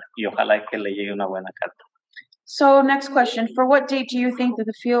examen. Y ojalá que le llegue una buena carta. So next question, for what date do you think that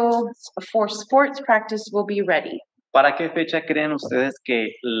the fields for sports practice will be ready? ¿Para qué fecha creen ustedes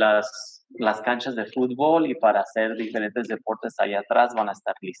que las canchas de fútbol y para hacer diferentes deportes allá atrás van a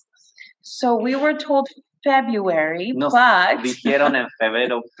estar listas? So we were told February, Nos but dijeron en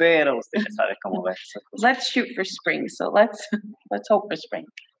febrero, pero usted ya sabe cómo va esa cosa. let's shoot for spring. So let's hope for spring.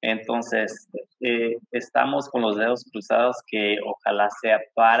 Entonces, estamos con los dedos cruzados que ojalá sea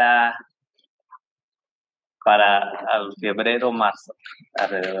para al febrero, marzo,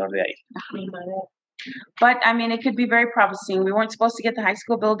 alrededor de ahí. But I mean, it could be very promising. We weren't supposed to get the high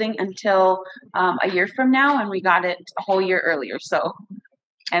school building until a year from now, and we got it a whole year earlier. So,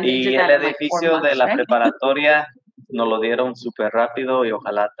 and they Y did el that in like 4 edificio de months, la right? preparatoria nos lo dieron súper rápido y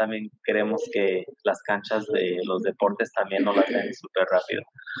ojalá también queremos que las canchas de los deportes también nos las den súper rápido.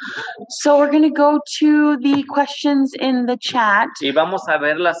 So we're going to go to the questions in the chat. Y vamos a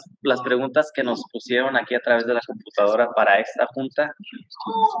ver las preguntas que nos pusieron aquí a través de la computadora para esta junta.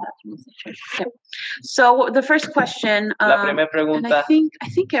 So the first question, La primera and pregunta, I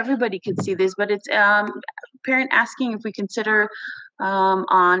think everybody can see this, but it's parent asking if we consider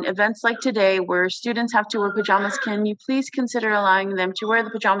on events like today where students have to wear pajamas, can you please consider allowing them to wear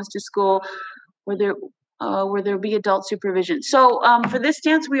the pajamas to school where there be adult supervision? So for this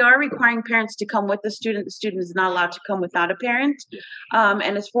dance, we are requiring parents to come with the student. The student is not allowed to come without a parent.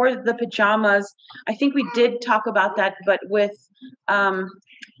 And as for the pajamas, I think we did talk about that, but with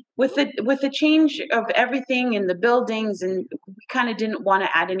the change of everything in the buildings, and we kind of didn't want to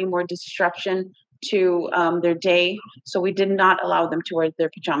add any more disruption to their day, so we did not allow them to wear their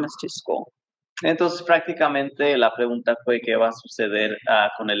pajamas to school. entonces prácticamente la pregunta fue qué va a suceder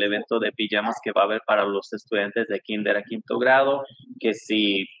con el evento de pijamas que va a haber para los estudiantes de kinder a quinto grado, que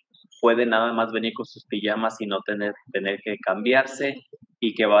si pueden nada más venir con sus pijamas y no tener que cambiarse,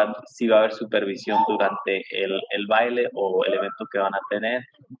 y que si va a haber supervisión durante el baile o el evento que van a tener.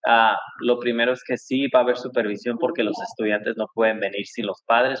 Lo primero es que sí va a haber supervisión porque los estudiantes no pueden venir sin los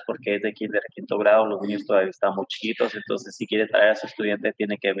padres porque es de kinder a quinto grado, los niños todavía están muy chiquitos, entonces si quiere traer a su estudiante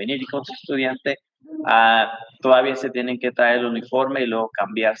tiene que venir y con su estudiante. Todavía se tienen que traer el uniforme y luego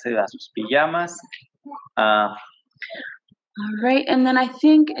cambiarse a sus pijamas. All right, and then I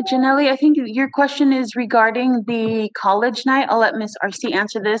think, Janelli, I think your question is regarding the college night. I'll let Miss RC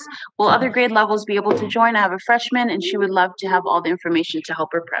answer this. Will other grade levels be able to join? I have a freshman, and she would love to have all the information to help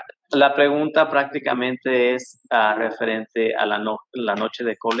her prep. La pregunta prácticamente es referente a la noche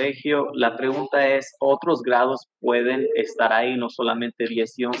de colegio. La pregunta es, ¿otros grados pueden estar ahí? No solamente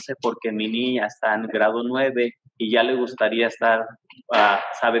 10 y 11, porque mi niña está en grado 9 y ya le gustaría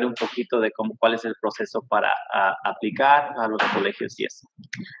saber un poquito de cuál es el proceso para aplicar a los colegios y eso.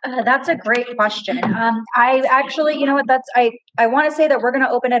 That's a great question. I actually, you know what, I want to say that we're going to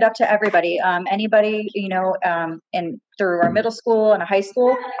open it up to everybody. Anybody, through our middle school and a high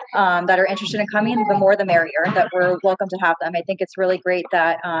school that are interested in coming, the more the merrier, that we're welcome to have them. I think it's really great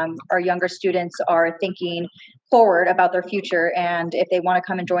that our younger students are thinking forward about their future. And if they want to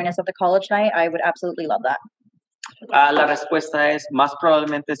come and join us at the college night, I would absolutely love that. La respuesta es, más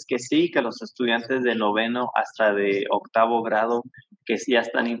probablemente es que sí, que los estudiantes de noveno hasta de octavo grado que sí ya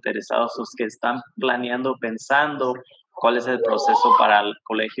están interesados, los que están planeando, pensando cuál es el proceso para el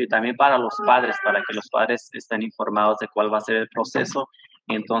colegio y también para los padres, para que los padres estén informados de cuál va a ser el proceso.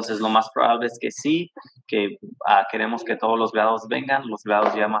 Entonces, lo más probable es que sí, que queremos que todos los grados vengan, los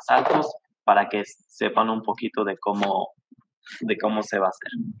grados ya más altos, para que sepan un poquito de cómo se va a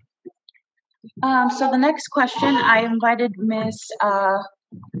hacer. So the next question, I invited Miss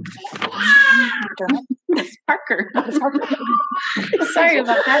Parker. Sorry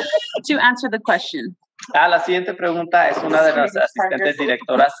about that. To answer the question. La siguiente pregunta es una de las asistentes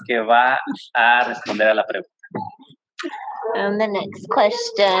directoras que va a responder a la pregunta. The next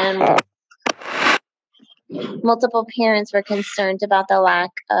question. Multiple parents were concerned about the lack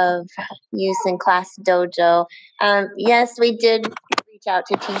of use in Class Dojo. Yes, we did reach out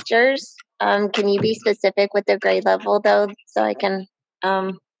to teachers. Can you be specific with the grade level, though, so I can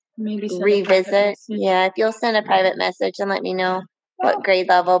Maybe revisit? Yeah, if you'll send a private message and let me know what grade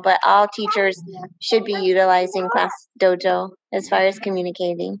level, but all teachers should be utilizing Class Dojo as far as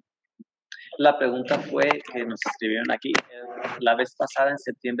communicating. La pregunta fue que nos escribieron aquí. La vez pasada, en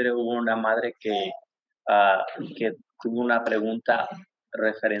septiembre, hubo una madre que tuvo una pregunta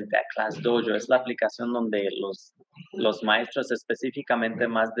referente a Class Dojo. Es la aplicación donde los maestros, específicamente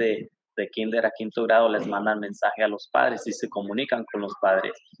más de kinder a quinto grado, les mandan mensaje a los padres y se comunican con los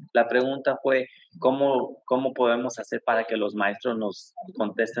padres. La pregunta fue, ¿cómo podemos hacer para que los maestros nos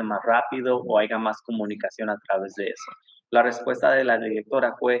contesten más rápido o haya más comunicación a través de eso? La respuesta de la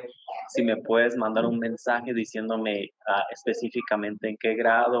directora fue, si me puedes mandar un mensaje diciéndome específicamente en qué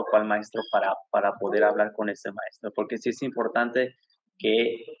grado, cuál maestro, para poder hablar con ese maestro, porque sí es importante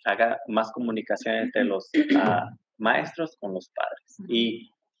que haga más comunicación entre los maestros con los padres.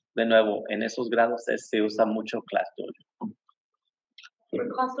 Y de nuevo, en esos grados se usa mucho Class Dojo. For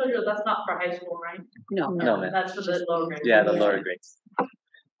Class Dojo, that's not for high school, right? No. That's for the lower grades. Yeah, the lower grades.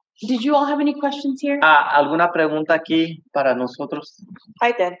 Did you all have any questions here? ¿Alguna pregunta aquí para nosotros?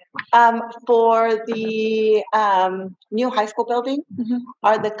 I did. For the new high school building,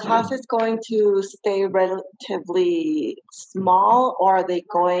 are the classes going to stay relatively small, or are they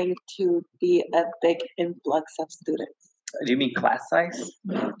going to be a big influx of students? Do you mean class size?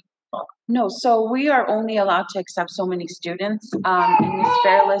 No, so we are only allowed to accept so many students. And Ms.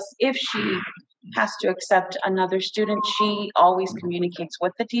 Fairless, if she has to accept another student, she always communicates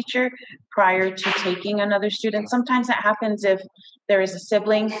with the teacher prior to taking another student. Sometimes that happens if there is a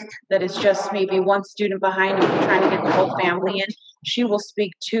sibling that is just maybe one student behind and we're trying to get the whole family in. She will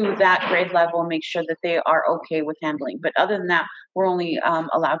speak to that grade level and make sure that they are okay with handling. But other than that, we're only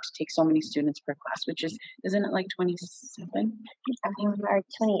allowed to take so many students per class, which isn't it like 27? Or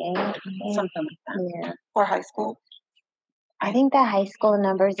 28. Something like that. Yeah. For high school? I think the high school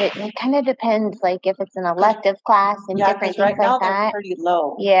numbers, it kind of depends, like if it's an elective class and Yeah, different because things right now like they're that. pretty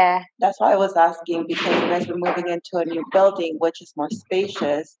low. Yeah. That's why I was asking, because you guys are moving into a new building, which is more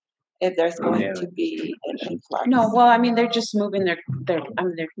spacious, if there's going to be an influx. No, well, I mean, they're just moving they're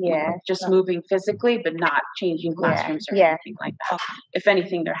Yeah. just moving physically, but not changing classrooms or Yeah. anything like that. If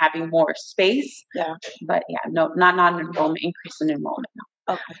anything, they're having more space. Yeah. But yeah, no, not enrollment, increase in enrollment. No.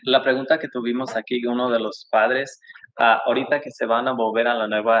 Okay. La pregunta que tuvimos aquí, uno de los padres, ahorita que se van a mover al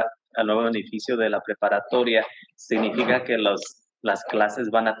nuevo edificio de la preparatoria, ¿significa que las clases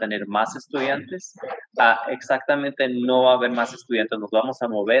van a tener más estudiantes? Exactamente, no va a haber más estudiantes, nos vamos a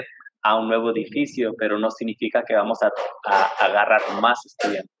mover a un nuevo edificio, pero no significa que vamos a agarrar más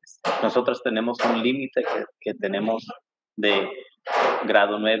estudiantes. Nosotros tenemos un límite que tenemos de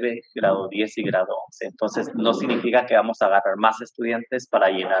grado 9, grado 10 y grado 11. Entonces, no significa que vamos a agarrar más estudiantes para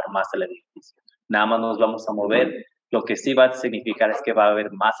llenar más el edificio. Nada más nos vamos a mover. Lo que sí va a significar es que va a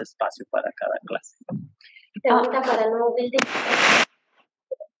haber más espacio para cada clase. Pregunta para el nuevo building.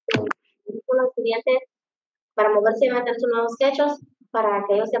 Los estudiantes, para moverse, van a tener sus nuevos sketches, para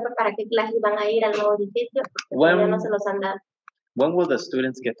que ellos sepan para qué clases van a ir al nuevo edificio. Todavía no se los han dado. When will the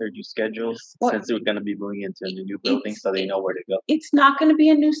students get their new schedules, since they're going to be moving into a new building, so they know where to go? It's not going to be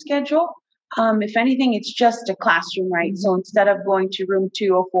a new schedule. If anything, it's just a classroom, right? So instead of going to room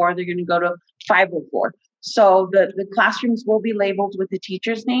 204, they're going to go to 504. So the classrooms will be labeled with the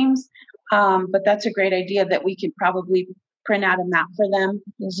teachers' names, but that's a great idea that we could probably print out a map for them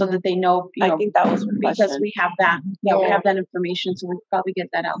so that they know, you know, I think that was her because question. we have that. Yeah, we have that information, so we'll probably get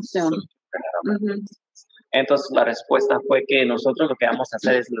that out soon. Mhm. Entonces, la respuesta fue que nosotros lo que vamos a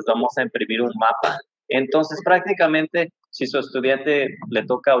hacer es les vamos a imprimir un mapa. Entonces, prácticamente, si su estudiante le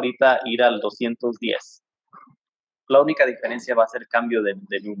toca ahorita ir al 210, la única diferencia va a ser cambio de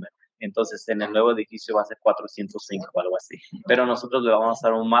número. Entonces, en el nuevo edificio va a ser 405 o algo así. Pero nosotros le vamos a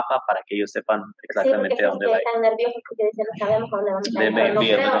dar un mapa para que ellos sepan Sí, porque exactamente si dónde va a ir. están nerviosos porque dicen, no sabemos a dónde vamos a They ir, may pero no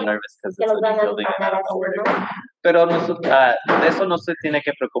be a little creo nervous because que it's a los new van a building and I mandar don't know así, where to ¿no? go. Pero de eso no se tiene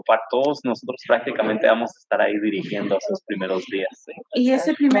que preocupar todos. Nosotros prácticamente vamos a estar ahí dirigiendo esos primeros días. ¿Sí? Y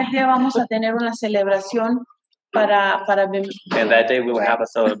ese primer día vamos a tener una celebración para And that day we will have a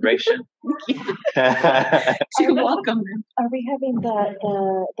celebration. You're welcome. Are we having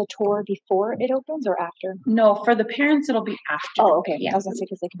the tour before it opens or after? No, for the parents, it'll be after. Oh, okay. Yeah. I was gonna say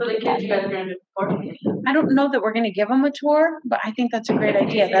because they So can the do that. kids, you guys are gonna do it before? I don't know that we're going to give them a tour, but I think that's a great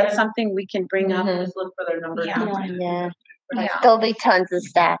idea. That's something we can bring up. Mhm. Just look for their numbers. Yeah. Yeah. Yeah. There'll be tons of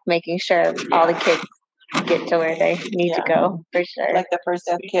staff making sure all the kids get to where they need to Yeah. go, for sure. Like the first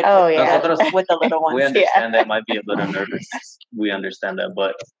kid Oh, with, yeah. Nosotros, with the little we ones. understand they might be a little nervous. We understand that,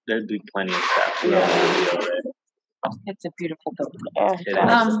 but there'll be plenty of staff. It's a beautiful building. Oh, It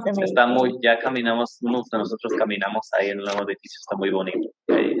gosh, is. it's Está amazing. muy, ya caminamos, unos de nosotros caminamos ahí en el nuevo edificio, está muy bonito.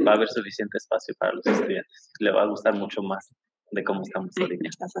 Va a haber suficiente espacio para los estudiantes. Le va a gustar mucho más de cómo estamos ahorita.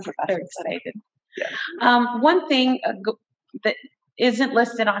 Very excited. Yeah. One thing that isn't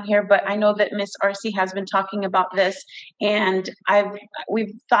listed on here, but I know that Miss Arcee has been talking about this, and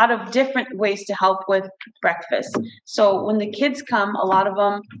we've thought of different ways to help with breakfast. So when the kids come, a lot of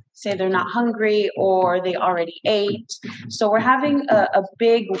them say they're not hungry or they already ate. So we're having a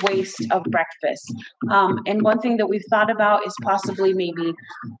big waste of breakfast. And one thing that we've thought about is possibly maybe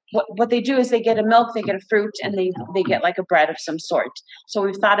what they do is they get a milk, they get a fruit, and they get like a bread of some sort. So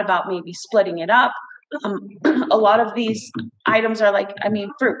we've thought about maybe splitting it up. A lot of these items are like,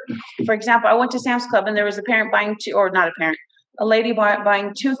 fruit. For example, I went to Sam's Club and there was a parent buying a lady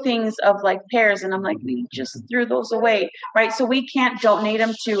buying 2 things of like pears, and I'm like, we just threw those away, right? So we can't donate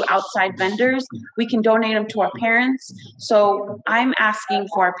them to outside vendors. We can donate them to our parents. So I'm asking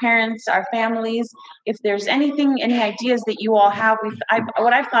for our parents, our families, if there's any ideas that you all have.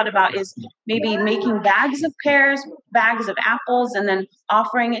 What I've thought about is maybe making bags of pears, bags of apples, and then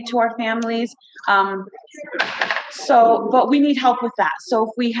offering it to our families. But we need help with that. So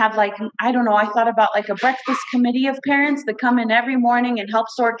if we have I thought about like a breakfast committee of parents that come in every morning and help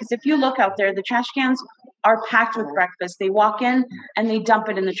sort, because if you look out there, the trash cans are packed with breakfast. They walk in and they dump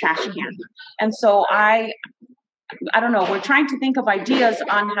it in the trash can. And so I don't know, we're trying to think of ideas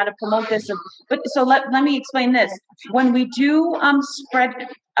on how to promote this. But so let me explain this. When we do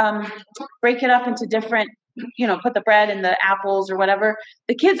break it up into different, put the bread and the apples or whatever,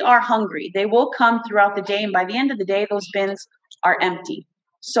 the kids are hungry. They will come throughout the day, and by the end of the day, those bins are empty.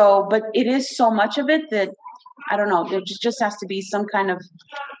 So, but it is so much of it that, I don't know, there just has to be some kind of...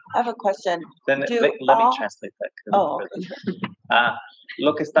 I have a question. Then let me translate that. Oh, okay.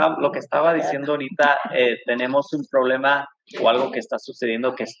 Lo que estaba diciendo ahorita, tenemos un problema o algo que está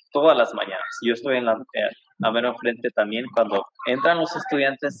sucediendo que es todas las mañanas. Yo estoy en la mano frente también. Cuando entran los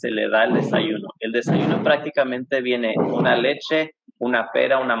estudiantes se le da el desayuno. El desayuno prácticamente viene una leche, una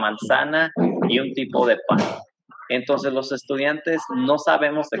pera, una manzana y un tipo de pan. Entonces los estudiantes no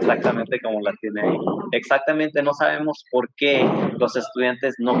sabemos exactamente cómo la tienen ahí. Exactamente no sabemos por qué los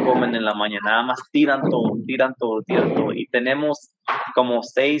estudiantes no comen en la mañana. Nada más tiran todo. Y tenemos como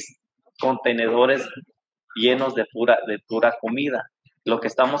 6 contenedores llenos de pura comida. Lo que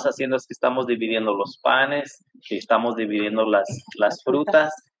estamos haciendo es que estamos dividiendo los panes, que estamos dividiendo las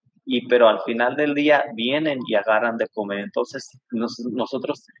frutas, pero al final del día vienen y agarran de comer. Entonces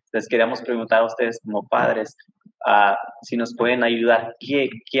nosotros les queríamos preguntar a ustedes como padres, si nos pueden ayudar,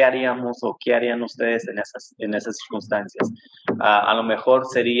 ¿qué haríamos o qué harían ustedes en esas circunstancias? A lo mejor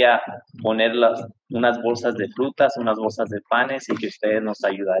sería poner unas bolsas de frutas, unas bolsas de panes y que ustedes nos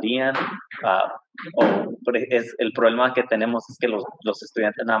ayudarían. El problema que tenemos es que los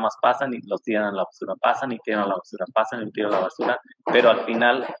estudiantes nada más pasan y los tiran a la basura, pasan y tiran a la basura, pasan y tiran a la basura, pero al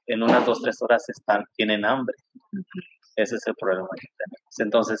final en unas 2-3 horas tienen hambre. Ese es el problema que tenemos.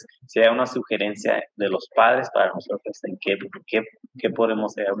 Entonces, si hay una sugerencia de los padres para nosotros en qué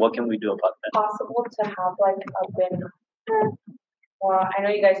podemos hacer, what can we do about that? Possible to have like a bin, or I know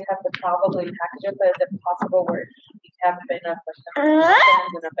you guys have to probably package it, but is it possible where you have a bin of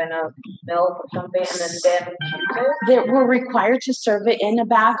and a bin of milk or something, and then That we're required to serve it in a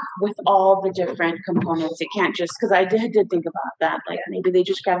bag with all the different components. It can't just, because I did think about that. Like maybe they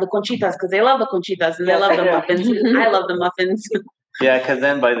just grab the conchitas because they love the conchitas and they love the muffins. I love the muffins. Yeah, because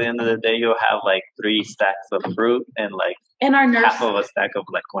then by the end of the day, you'll have like 3 stacks of fruit and like half of a stack of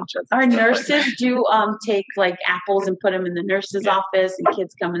like conchas. Our nurses do take like apples and put them in the nurse's office, and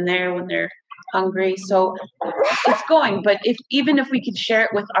kids come in there when they're hungry. So it's going, but even if we could share it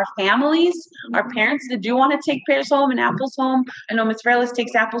with our families, our parents that do want to take pears home and apples home. I know Ms. Reales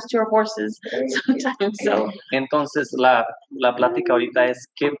takes apples to her horses sometimes. So Entonces, la plática ahorita es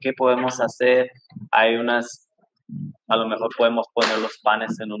qué podemos hacer. A lo mejor podemos poner los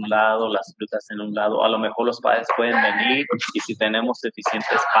panes en un lado, las frutas en un lado. A lo mejor los padres pueden venir y si tenemos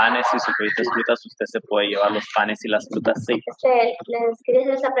suficientes panes y suficientes frutas, usted se puede llevar los panes y las frutas. Sí. Les quería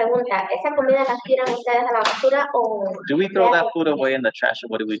hacer esa pregunta. ¿Esa comida la tiran ustedes a la basura o...? Do we throw that food away in the trash or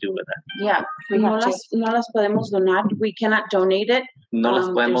what do we do with that? yeah, no las podemos donar. We cannot donate it. No las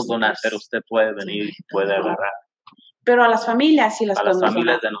podemos donar, pero usted puede venir y puede agarrar. Pero a las familias sí las A las podemos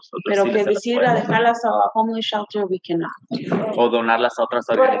familias donar. de nosotros Pero sí que se las decida puede. dejarlas a homeless shelter, we cannot. O donarlas a otras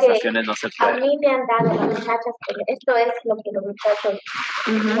organizaciones no se A puede. mí me han dado las muchachas, esto es lo que los muchachos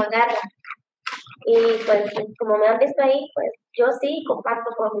no agarran. Y pues como me han visto ahí, pues yo sí comparto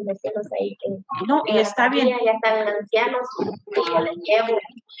con mis vecinos ahí que No, y está bien. ya están ancianos y yo les llevo.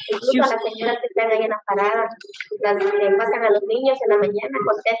 Incluso a las señoras que están ahí en la parada, las que pasan a los niños en la mañana,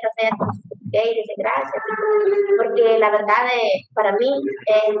 contentas ellas con su café y dicen gracias. Porque la verdad para mí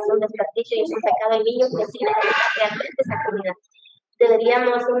es un desperdicio y es un pecado en niños que sí necesitan realmente esa comida.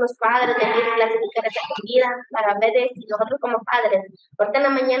 Deberíamos unos padres venir a clasificar esa comida para ver si nosotros como padres, ahorita en la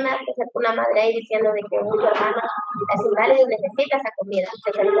mañana se acercó una madre ahí diciendo de que un hermano es inválido y necesita esa comida. Se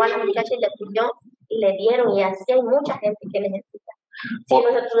acercó a la muchacha y le pidió y le dieron y así hay mucha gente que necesita. Si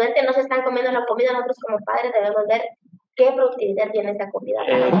nuestros estudiantes no se están comiendo la comida, nosotros como padres debemos ver qué productividad tiene esa comida.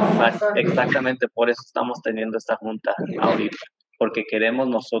 Exactamente, por eso estamos teniendo esta junta ahorita, porque queremos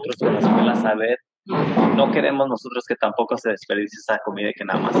nosotros como escuela saber. No queremos nosotros que tampoco se desperdicie esa comida y que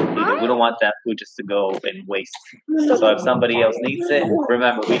nada más se tire. We don't want that food just to go and waste. So if somebody else needs it,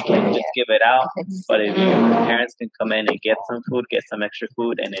 remember, we can just give it out, but if your parents can come in and get some food, get some extra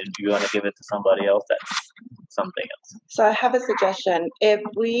food, and if you want to give it to somebody else, that's something else. So I have a suggestion. If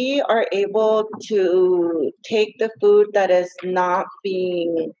we are able to take the food that is not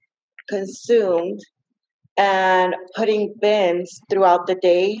being consumed and putting bins throughout the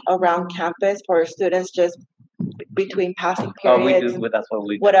day around campus for students just between passing periods, That's what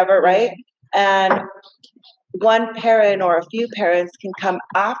we do. whatever, right? And one parent or a few parents can come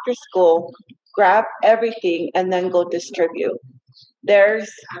after school, grab everything, and then go distribute.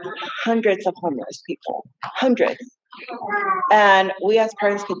 There's hundreds of homeless people, hundreds. And we as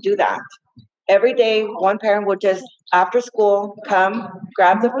parents could do that. Every day, one parent would just, after school, come,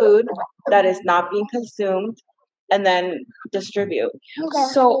 grab the food that is not being consumed, and then distribute.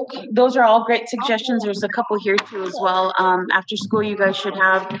 So those are all great suggestions. There's a couple here too as well. After school, you guys should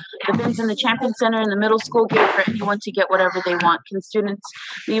have the bins in the Champion Center and the middle school gate for anyone to get whatever they want. Can students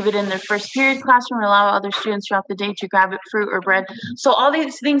leave it in their first period classroom and allow other students throughout the day to grab it, fruit or bread? So all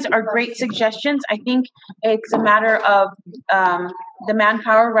these things are great suggestions. I think it's a matter of the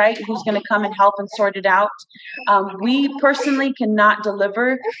manpower, right? Who's going to come and help and sort it out. We personally cannot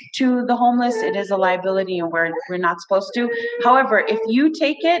deliver to the homeless. It is a liability and we're not supposed to. However, if you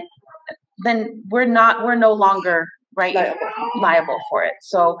take it, then we're no longer liable for it.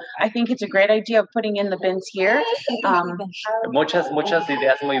 So I think it's a great idea of putting in the bins here. Muchas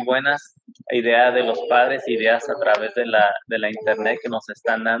ideas muy buenas, ideas de los padres, ideas a través de la internet que nos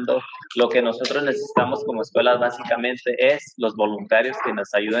están dando. Lo que nosotros necesitamos como escuelas básicamente es los voluntarios que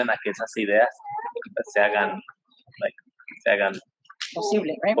nos ayuden a que esas ideas se hagan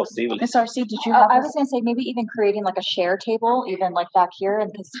Posible, right? posible. Ms. Arce, did you have I was going to say maybe even creating like a share table, even like back here, and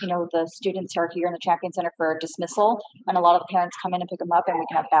because the students are here in the Champion Center for dismissal, and a lot of the parents come in and pick them up, and we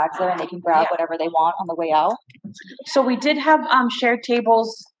can have bags there, and they can grab whatever they want on the way out. So we did have shared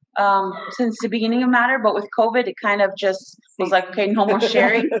tables since the beginning of Matter, but with COVID, it kind of just was like, okay, no more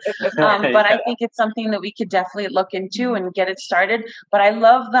sharing. But I think it's something that we could definitely look into and get it started. But I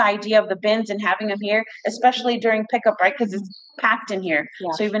love the idea of the bins and having them here, especially during pickup, right? Because it's packed in here.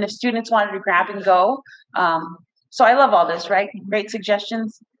 Yeah. So even if students wanted to grab and go. So I love all this, right? Great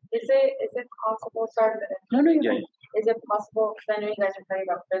suggestions. Is it possible, sorry, No, Yeah. is it possible, because I know you guys are talking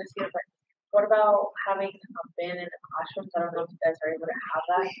about bins here, but what about having a bin in the classrooms? I don't know if you guys are able to have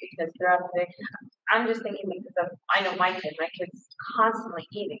that, because throughout the day, I'm just thinking because I know my kid's constantly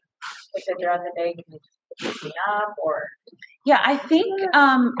eating. Because throughout the day, can you just pick me up or? Yeah, I think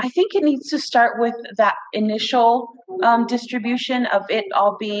it needs to start with that initial distribution of it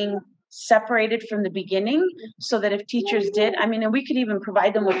all being separated from the beginning, so that if teachers did, and we could even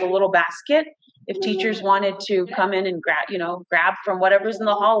provide them with a little basket if teachers wanted to come in and grab from whatever's in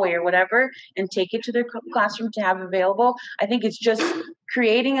the hallway or whatever and take it to their classroom to have available. I think it's just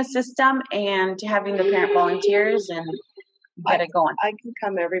creating a system and having the parent volunteers and get it going. I can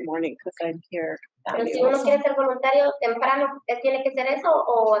come every morning because I'm here. Pero si uno quiere ser voluntario temprano, ¿tiene que ser eso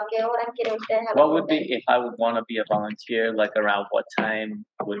o a qué hora quieren ustedes a los What would be, voluntarios? if I would want to be a volunteer, like around what time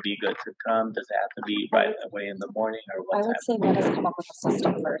would be good to come? Does it have to be right away in the morning or I what time? would say let us come up with a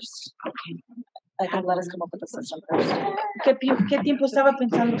system first. Okay. I think let us come up with a system first. ¿Qué tiempo estaba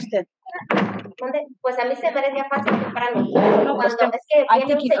pensando usted? ¿Dónde? Pues a mí se me haría fácil temprano. No, pues Cuando es que I'm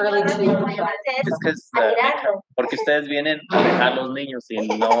viene un thinking early señor too. a llevarse eso, Because, a mirarlo. porque ustedes vienen a dejar los niños y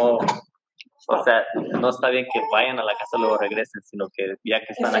no, o sea, no está bien que vayan a la casa y luego regresen, sino que ya que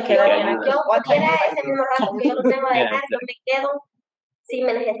están aquí, que ayuden. Yo pudiera ese mismo rato que yo lo tengo a Yeah, dejar, yo me quedo si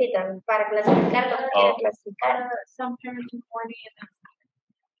me necesitan para clasificar lo que quieren clasificar. Some parents in 40 and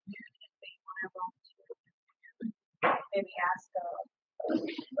then if they want to volunteer, maybe ask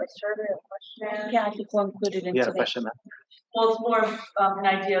a survey or question. Yeah, I think we'll include it in You had a today. question, ma'am? Well, it's more of an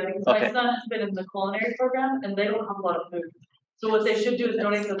idea because my Okay. son has been in the culinary program and they don't have a lot of food. So what they should do is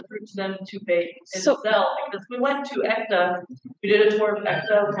donate the fruit to them to bake and So- sell. Because we went to ECTA, we did a tour of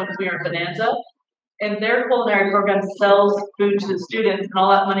ECTA when we were in Bonanza. And their culinary program sells food to the students and all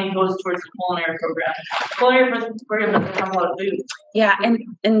that money goes towards the culinary program. Culinary program doesn't have a lot of food. Yeah,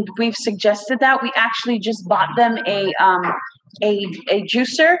 and we've suggested that. We actually just bought them a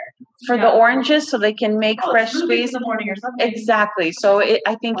juicer for the Yeah. oranges so they can make fresh Smoothies in squeeze. the morning or something. Exactly. So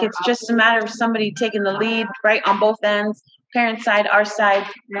I think it's just a matter of somebody taking the lead, right, on both ends, parent side, our side,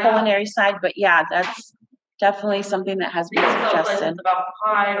 Yeah. culinary side. But yeah, that's definitely something that has been Sell like suggested. it's about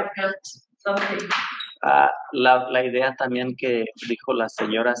pie or pears, something. La idea también que dijo la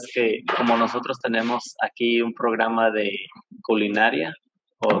señora es que como nosotros tenemos aquí un programa de culinaria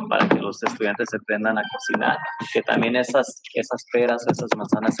o para que los estudiantes se aprendan a cocinar, que también esas peras o esas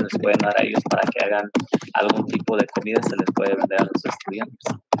manzanas se les pueden dar a ellos para que hagan algún tipo de comida, se les puede vender a los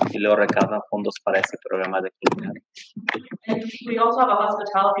estudiantes y luego recaudan fondos para ese programa de culinaria. And we also have a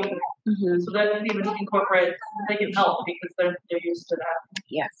hospitality, Mhm. so that can even incorporate, they can help because they're used to that.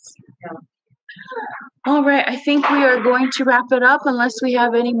 Yes. Yeah. All right. I think we are going to wrap it up unless we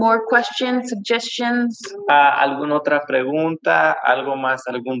have any more questions, suggestions. ¿Alguna otra pregunta? ¿Algo más?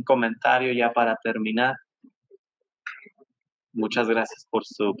 ¿Algún comentario ya para terminar? Muchas gracias por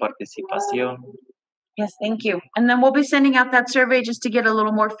su participación. Yes, thank you. And then we'll be sending out that survey just to get a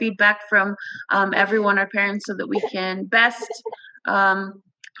little more feedback from everyone, our parents, so that we can best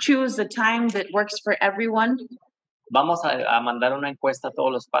choose the time that works for everyone. Vamos a mandar una encuesta a todos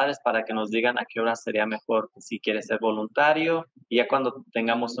los padres para que nos digan a qué hora sería mejor si quiere ser voluntario. Y ya cuando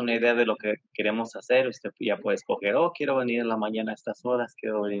tengamos una idea de lo que queremos hacer, usted ya puede escoger, quiero venir en la mañana a estas horas,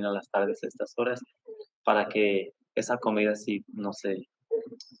 quiero venir a las tardes a estas horas, para que esa comida sí no se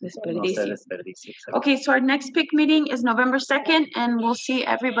desperdicie. Okay, so our next PIC meeting is November 2nd, and we'll see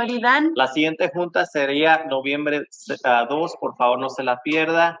everybody then. La siguiente junta sería noviembre 2, por favor no se la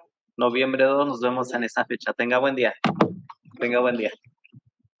pierda. Noviembre 2, nos vemos en esa fecha. Tenga buen día. Tenga buen día.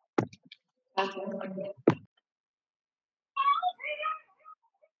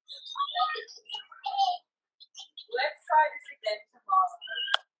 Let's try this again tomorrow.